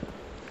nowhere.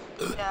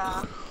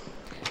 Yeah.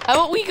 How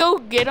about we go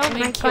get him Am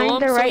I and kill going him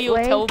the so right he'll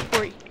way?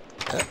 teleport?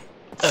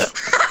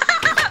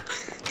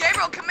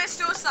 Gabriel, commit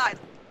suicide.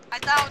 I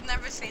thought I would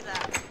never say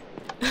that.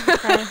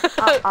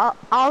 Okay.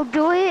 I'll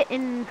do it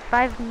in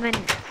 5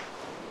 minutes.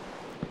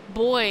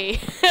 Boy.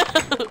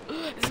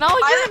 It's not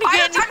like By you're the gonna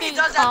get time he anything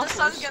does that, the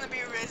sun's accomplished. gonna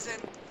be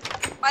risen.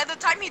 By the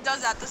time he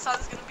does that, the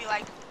sun's gonna be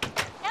like,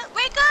 "Yeah,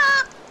 wake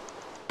up!"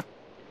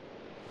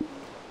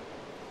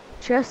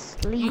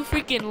 Just sleep. You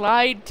freaking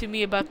lied to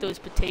me about those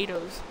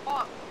potatoes.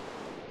 Oh.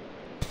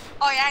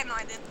 Oh yeah, I know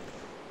I did.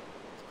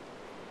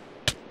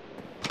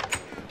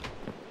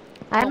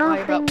 I Don't don't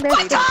worry about think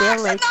there's a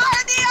village.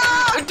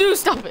 Narnia! Dude,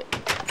 stop it!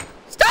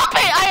 Stop it!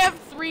 I have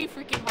 3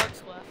 freaking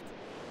hearts left.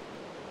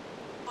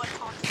 But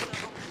talk to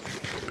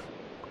them.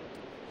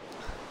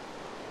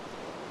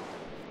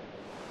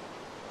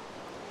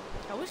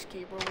 I wish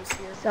Gabriel was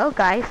here. So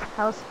guys,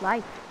 how's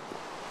life?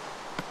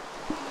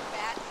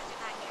 Bad,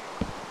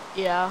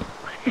 you Yeah.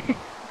 did not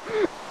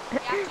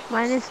hear.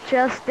 Mine is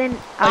just an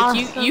Like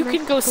awesome you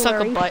can go suck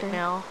a butt exploration.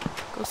 now.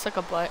 Go suck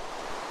a butt.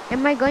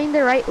 Am I going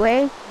the right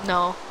way?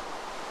 No.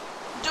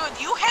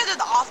 Dude, you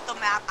headed off the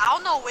map. I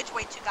don't know which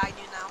way to guide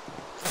you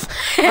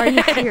now. Are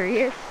you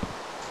serious?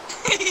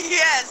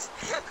 Yes.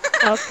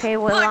 Okay,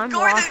 well Look, I'm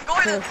Gordon, lost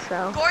Gordon, too,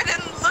 so.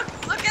 Gordon,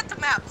 look at the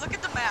map. Look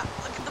at the map.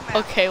 Look at the map.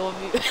 Okay, let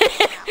me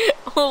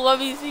oh, let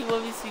me see,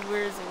 let me see.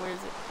 Where is it? Where is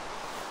it?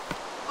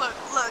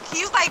 Look,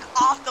 he's like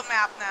off the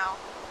map now.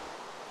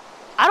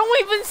 I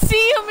don't even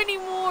see him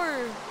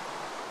anymore.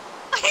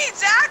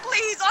 Exactly,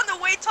 he's on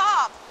the way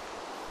top.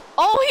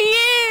 Oh,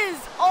 he is!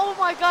 Oh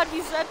my god,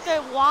 he's at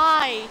the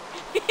Y.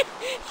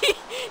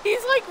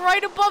 He's like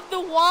right above the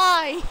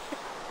Y.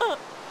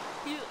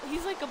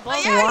 He's like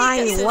above Yeah,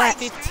 Why? he's What?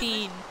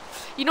 15.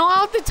 You know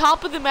how at the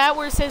top of the map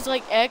where it says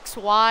like X,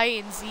 Y,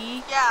 and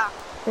Z? Yeah.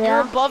 You're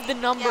Yeah. above the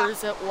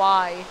numbers at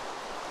Y.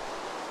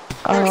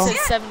 Oh. It See says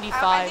it? I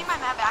 75. need my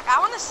map back. I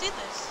want to see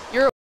this.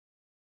 You're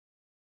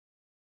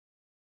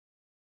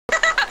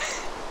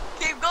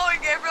Keep going,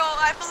 Gabriel.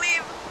 I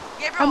believe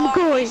Gabriel. I'm He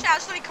going. should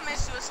actually commit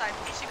suicide.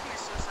 He should commit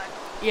suicide.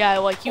 yeah,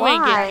 like you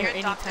ain't Why? getting here You're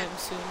adopted. anytime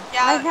soon.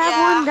 Yeah. I have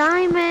yeah. one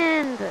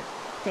diamond.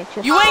 Okay,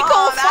 just You ain't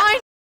gonna that's- find.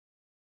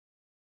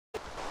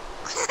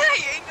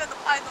 You ain't gonna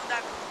find no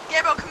diamond.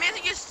 Gabriel,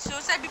 commit your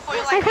suicide before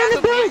you I like. found a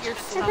have to village. Your I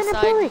found a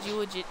suicide? village. Did you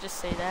legit just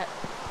say that?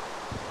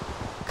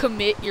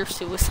 Commit your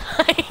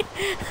suicide.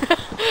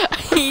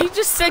 You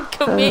just said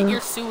commit your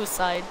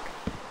suicide.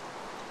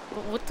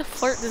 What the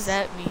flirt does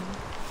that mean?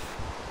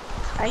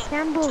 I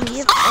can't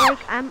believe like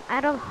I'm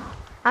out of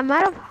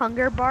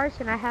hunger bars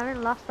and I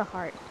haven't lost a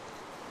heart.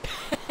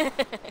 I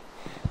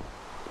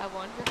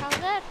wonder how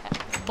that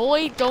happened.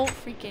 Boy, don't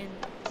freaking.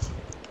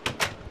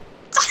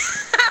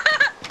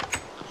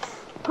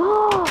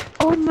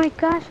 Oh my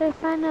gosh, I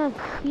found a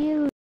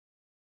cute.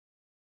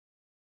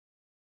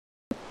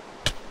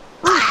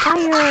 Oh,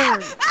 fire!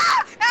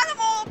 Ah!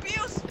 Animal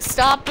abuse.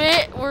 Stop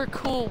it. We're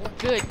cool. We're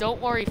good.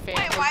 Don't worry, fam.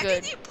 Wait, We're why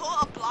good. did you pull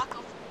a block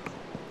of?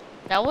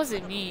 That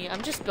wasn't me.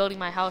 I'm just building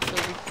my house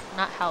over.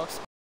 Not house.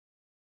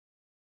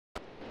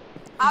 I'm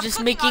I'm just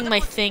cooking all making the my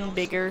thing potatoes.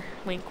 bigger.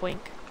 Wink,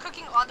 wink.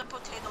 Cooking all the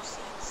potato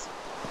seeds.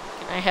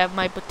 Can I have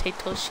my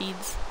potato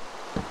seeds?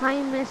 Hi,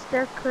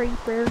 Mr.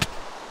 Creeper.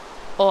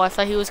 Oh, I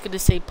thought he was gonna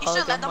say You pug.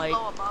 should let I'm them like,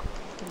 blow them up.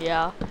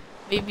 yeah.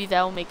 Maybe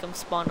that'll make him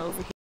spawn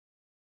over here.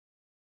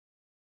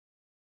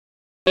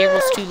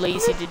 Gabriel's too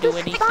lazy to do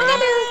anything.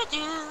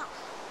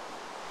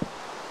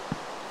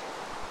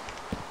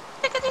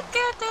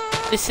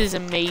 This is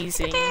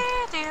amazing.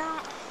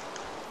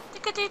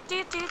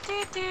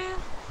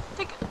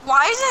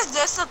 Why is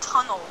this a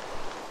tunnel?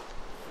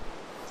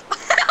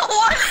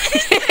 What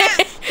is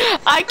this?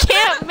 I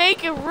can't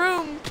make a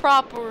room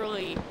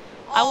properly.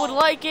 I would Oh.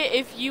 like it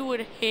if you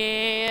would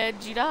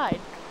had you died.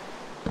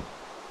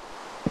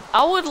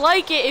 I would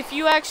like it if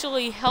you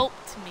actually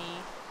helped me.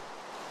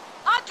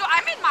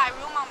 I'm in my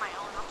room on my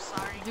own. I'm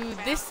sorry. Dude,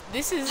 fam.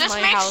 this is Just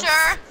my make house.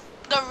 sure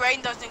the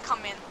rain doesn't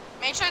come in.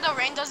 Make sure the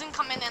rain doesn't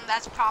come in, and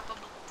that's a proper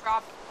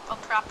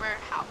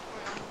house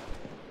room.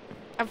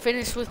 I'm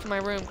finished with my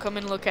room. Come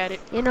and look at it.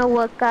 You know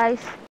what, guys?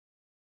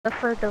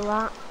 Suffered a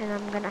lot, and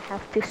I'm gonna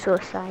have to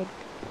suicide.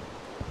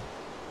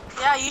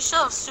 Yeah, you should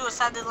have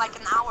suicided like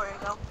an hour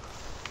ago.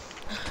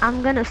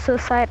 I'm gonna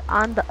suicide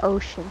on the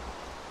ocean.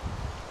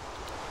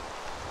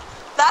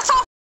 That's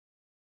all.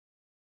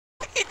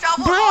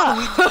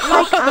 Bruh,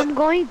 like I'm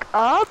going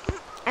up,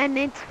 and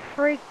it's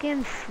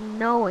freaking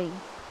snowing.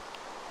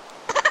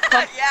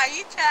 Yeah,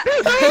 you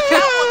traveled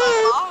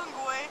a long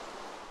way.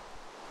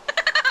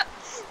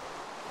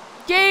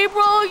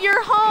 Gabriel,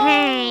 you're home.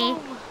 Hey.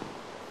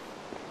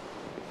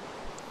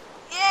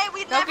 Yeah,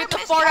 we Now never get the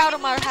missed fart you. out of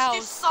We my missed you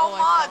house. so Oh,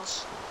 I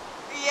much.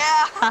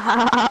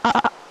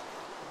 Yeah.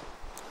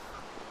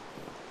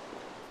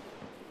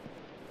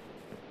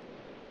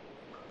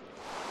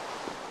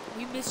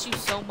 We miss you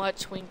so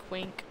much. Wink,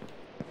 wink.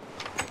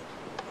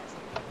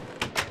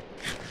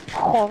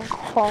 Honk,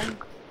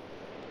 honk.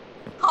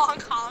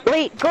 Honk honk.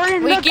 Wait,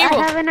 Gordon, Wait, look,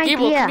 Gabriel. I have an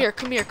Gabriel, idea. come here,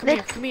 come here, come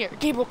here, come here.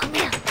 Gabriel, come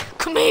here,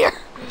 come here.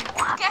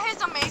 Look at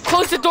his amazing.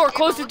 Close the door,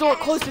 close the Look door, at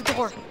his close the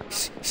door. amazing-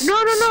 Shh, shh,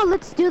 No, no, shh. no,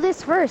 let's do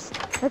this first.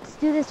 Let's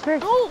do this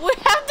first. No, we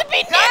have to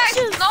be Guys,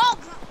 ninjas.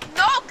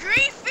 no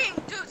griefing,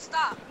 dude.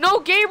 Stop. No,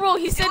 Gabriel,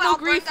 he said Dude, no I'll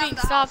burn down griefing.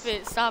 the Stop house.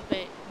 it, stop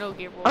it. No,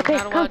 Gabriel, Okay, we're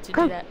not come, allowed to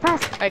come, do that.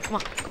 fast. Alright, come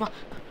on, come on.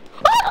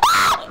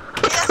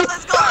 Yes,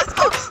 let's go, let's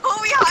go. Who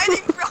are we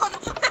hiding from?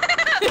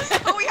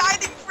 Who are we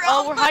hiding from?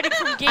 Oh, we're hiding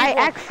from I Gabriel.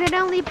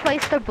 accidentally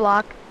placed a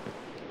block.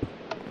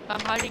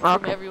 I'm hiding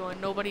Okay. from everyone.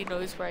 Nobody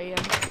knows where I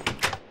am.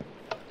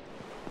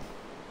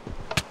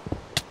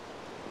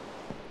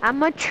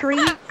 I'm a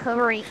tree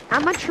covering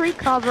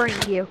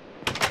you.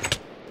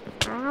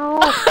 Ow.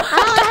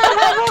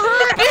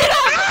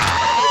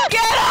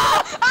 Get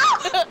up!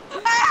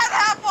 I had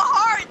half a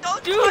heart.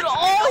 Don't Dude, touch me.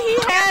 all he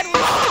had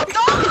was...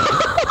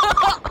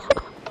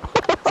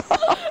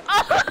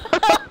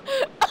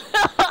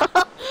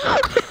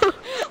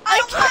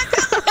 I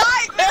wanted to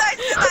lie when I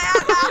said I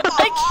had half a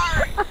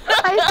heart.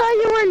 I thought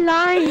you were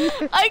lying.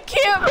 I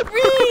can't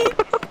breathe!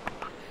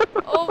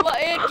 Oh my,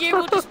 Aunt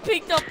Gabriel just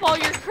picked up all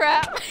your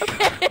crap.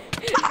 I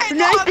No,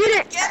 know, I I'm didn't.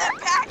 gonna get it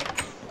back.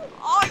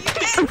 Oh, you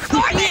didn't.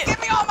 Gordon, give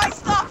me all my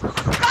stuff.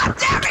 God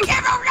damn it,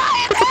 Gabriel,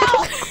 Ryan,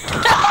 help!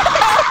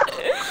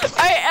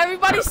 Alright,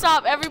 everybody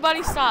stop,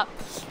 everybody stop.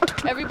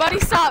 Everybody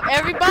stop,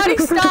 everybody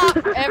stop,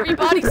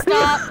 everybody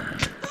stop.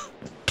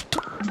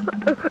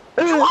 Come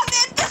on,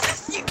 man,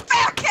 this is you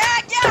fat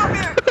cat. Get out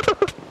here.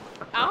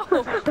 Ow,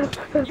 you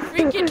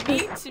freaking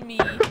mean to me.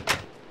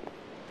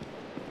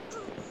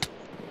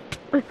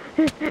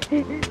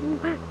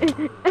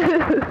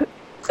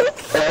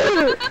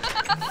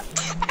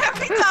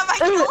 Every time I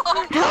kill him.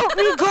 Help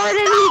me,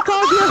 Gordon. He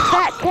called you a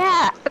fat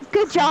cat.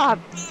 Good job.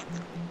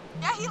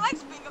 Yeah, he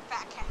likes being a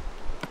fat cat.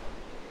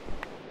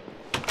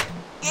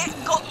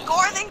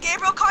 Gordon,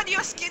 Gabriel called you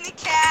a skinny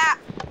cat.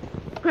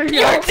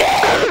 You're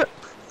dead!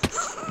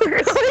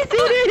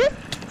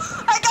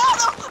 I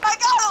got him,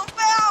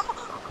 fam!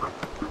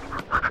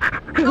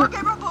 No,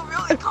 Gabriel, but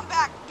really, come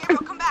back.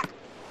 Gabriel, come back.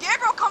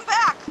 Gabriel, come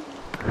back!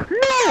 No!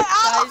 Get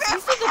out of Guys, here,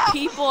 these are the fam.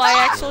 people I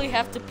actually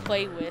have to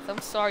play with. I'm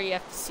sorry you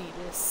have to see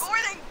this.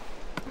 Gordon,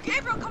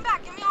 Gabriel, come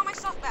back. Give me all my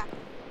stuff back.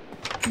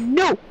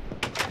 No!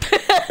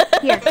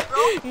 Here.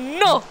 Gabriel,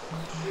 No!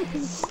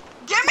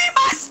 give me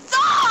my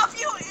stuff,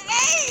 you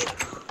ape!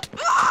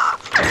 Ah!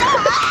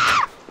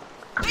 Ah!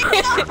 Lead him!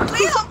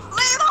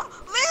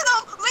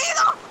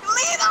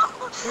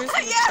 Where's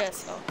the Yes!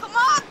 chest? Oh. Come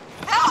on!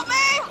 Help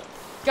me!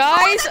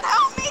 Guys, Gordon,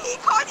 help me! He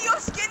called you a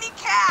skinny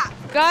cat!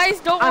 guys,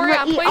 don't I'm worry.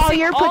 gonna I'm eat all placing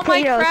your all my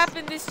potatoes. crap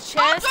in this Oh,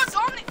 chest.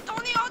 don't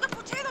eat all the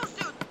potatoes,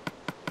 dude!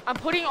 I'm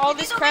putting all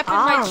this crap in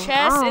Oh, my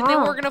chest, and then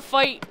oh. we're gonna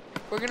fight.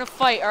 We're gonna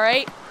fight,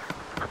 alright?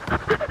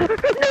 Gordon, he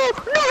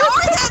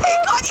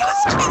called you a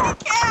skinny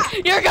cat!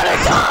 You're gonna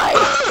die!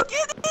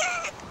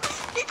 Skinny!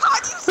 He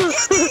called you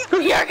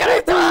skinny! You're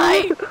gonna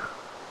die!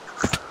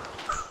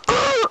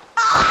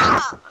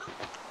 Ah!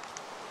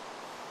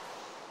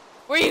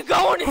 Where you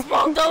going,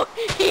 Esmeralda? Oh,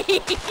 he died!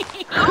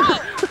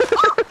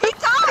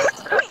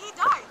 Wait, he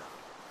died!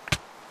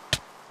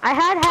 I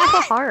had half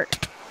a heart.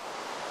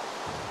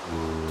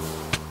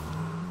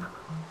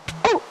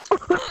 Oh!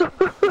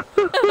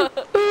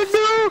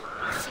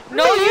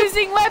 No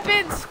using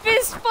weapons!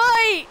 Fist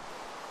fight!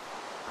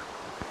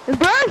 Bro,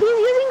 he's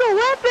using a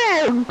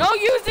weapon! No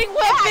using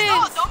Yeah, I know,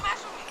 weapons! don't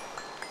mess with me.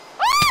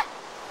 Ah!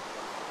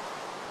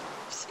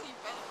 You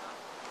better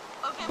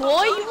not. Okay, Boy,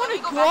 let me you wanna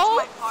go back to grow?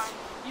 my farm.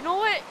 You know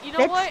what? You know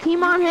Let's what? team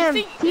You- on you him.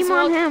 think Team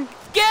on Esmeralda- him.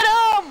 Get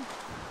him!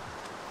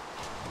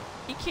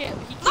 He can't.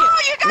 No,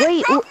 you guys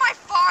Wait, broke my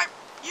farm!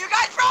 You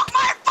guys broke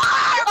my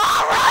farm!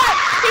 Alright!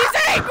 He's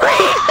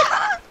angry!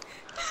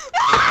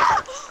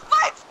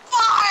 My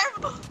farm!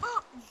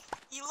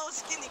 You little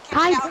skinny cat.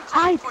 Hide, I'm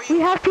coming hide. for you.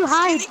 We have to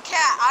hide. Skinny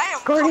cat, I am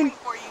Gordon. coming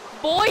for you.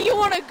 Boy, you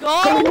wanna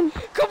go? Gordon.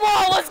 Come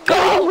on, let's go!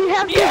 Gordon, we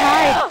have to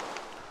yeah! hide.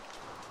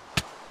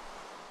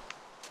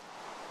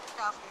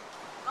 Get off here.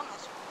 Don't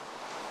mess with me.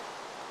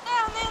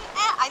 Yeah, man,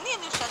 I need a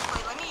new chest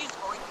plate. Let me use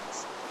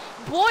Gordon's.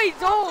 Boy,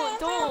 don't.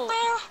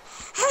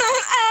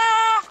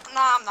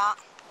 Nah, I'm not.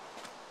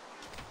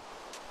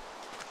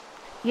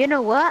 You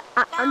know what?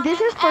 This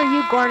is for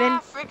you, Gordon.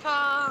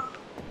 Africa.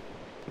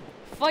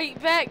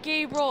 Fight back,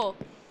 Gabriel.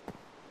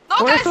 No,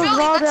 Where's guys, really,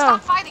 let's Osvaldo?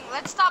 stop fighting.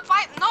 Let's stop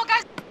fighting. No,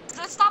 guys,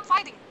 let's stop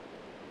fighting.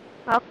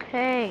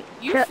 Okay.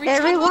 You So freaking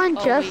everyone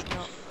oh, just... wait,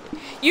 no.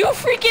 You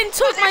freaking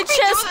took Does my everybody do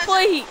chest this?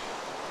 plate.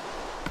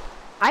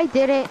 I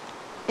did it.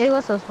 It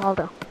was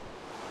Osvaldo.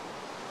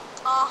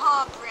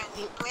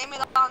 Brandy. Blame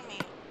it on me.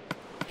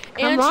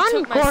 And Come she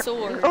on, took my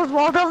sword.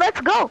 Osvaldo,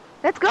 let's go.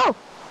 Let's go.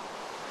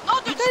 No,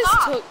 You dude, guys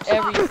stop. took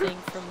Stop. everything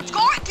from me.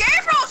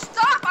 Gabriel,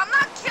 stop. I'm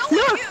not killing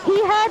Look, you.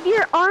 he had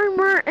your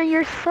armor and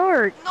your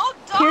sword. No,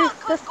 duh, Here's the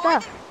because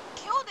Gordon stuff.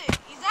 killed it.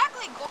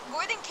 Exactly.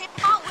 Gordon came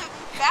out with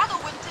battle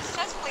with his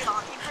chest plate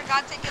on. He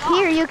forgot to take it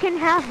Here, off. you can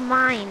have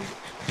mine.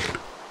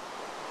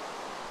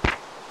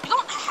 You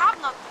don't have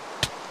nothing.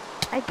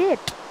 I did.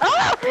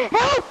 Oh,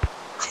 help!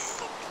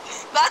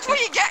 That's what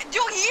you get.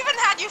 Dude, he even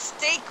had you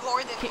stay,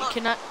 Gordon. Look.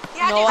 Can I? He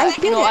had No, you I.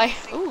 stay No, I.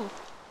 everything. Ooh.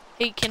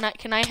 Hey,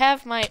 can I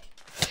have my?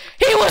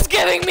 He was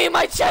giving me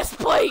my chest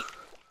plate.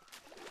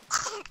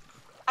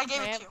 I gave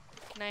Can I it have- to you.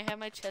 Can I have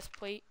my chest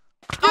plate?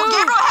 No,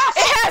 Gabriel has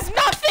It has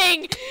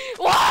nothing.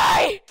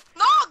 Why?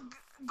 No,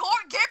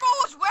 Gabriel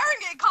was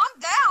wearing it. Calm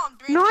down,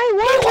 dude. No, I He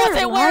wasn't.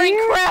 wasn't wearing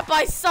liar. crap.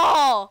 I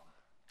saw.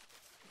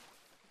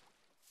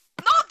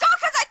 No,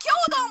 because I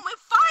killed him with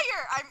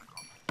fire.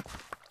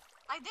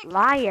 I did.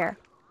 Liar.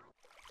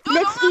 Dude,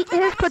 Let's I'm not eat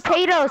picking his myself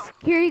potatoes. down.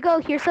 Here you go.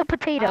 Here's some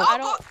potatoes. I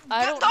don't Don't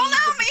need let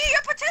the- me eat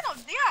your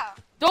potatoes. Yeah.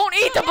 Don't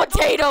eat the Yeah, don't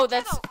potato. eat the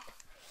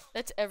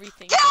That's potato.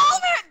 everything. Get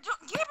over here.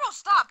 Gabriel,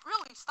 stop.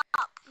 Really,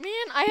 stop.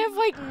 Man, I I have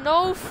like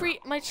no free.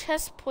 My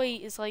chest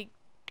plate is like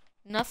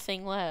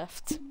nothing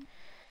left.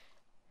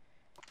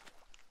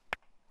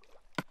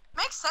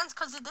 Makes sense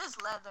because it is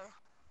leather.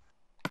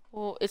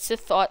 Well, it's the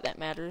thought that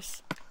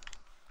matters.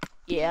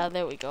 Yeah,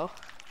 there we go.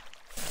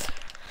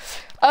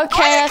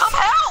 Okay, Come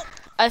help!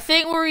 I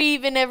think we're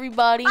even,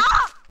 everybody.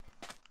 Ah!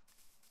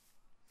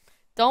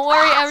 Don't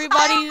worry, Ah,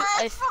 everybody. I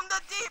emerged from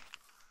the deep.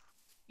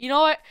 You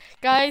know what,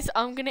 guys?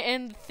 I'm gonna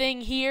end the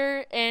thing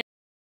here, and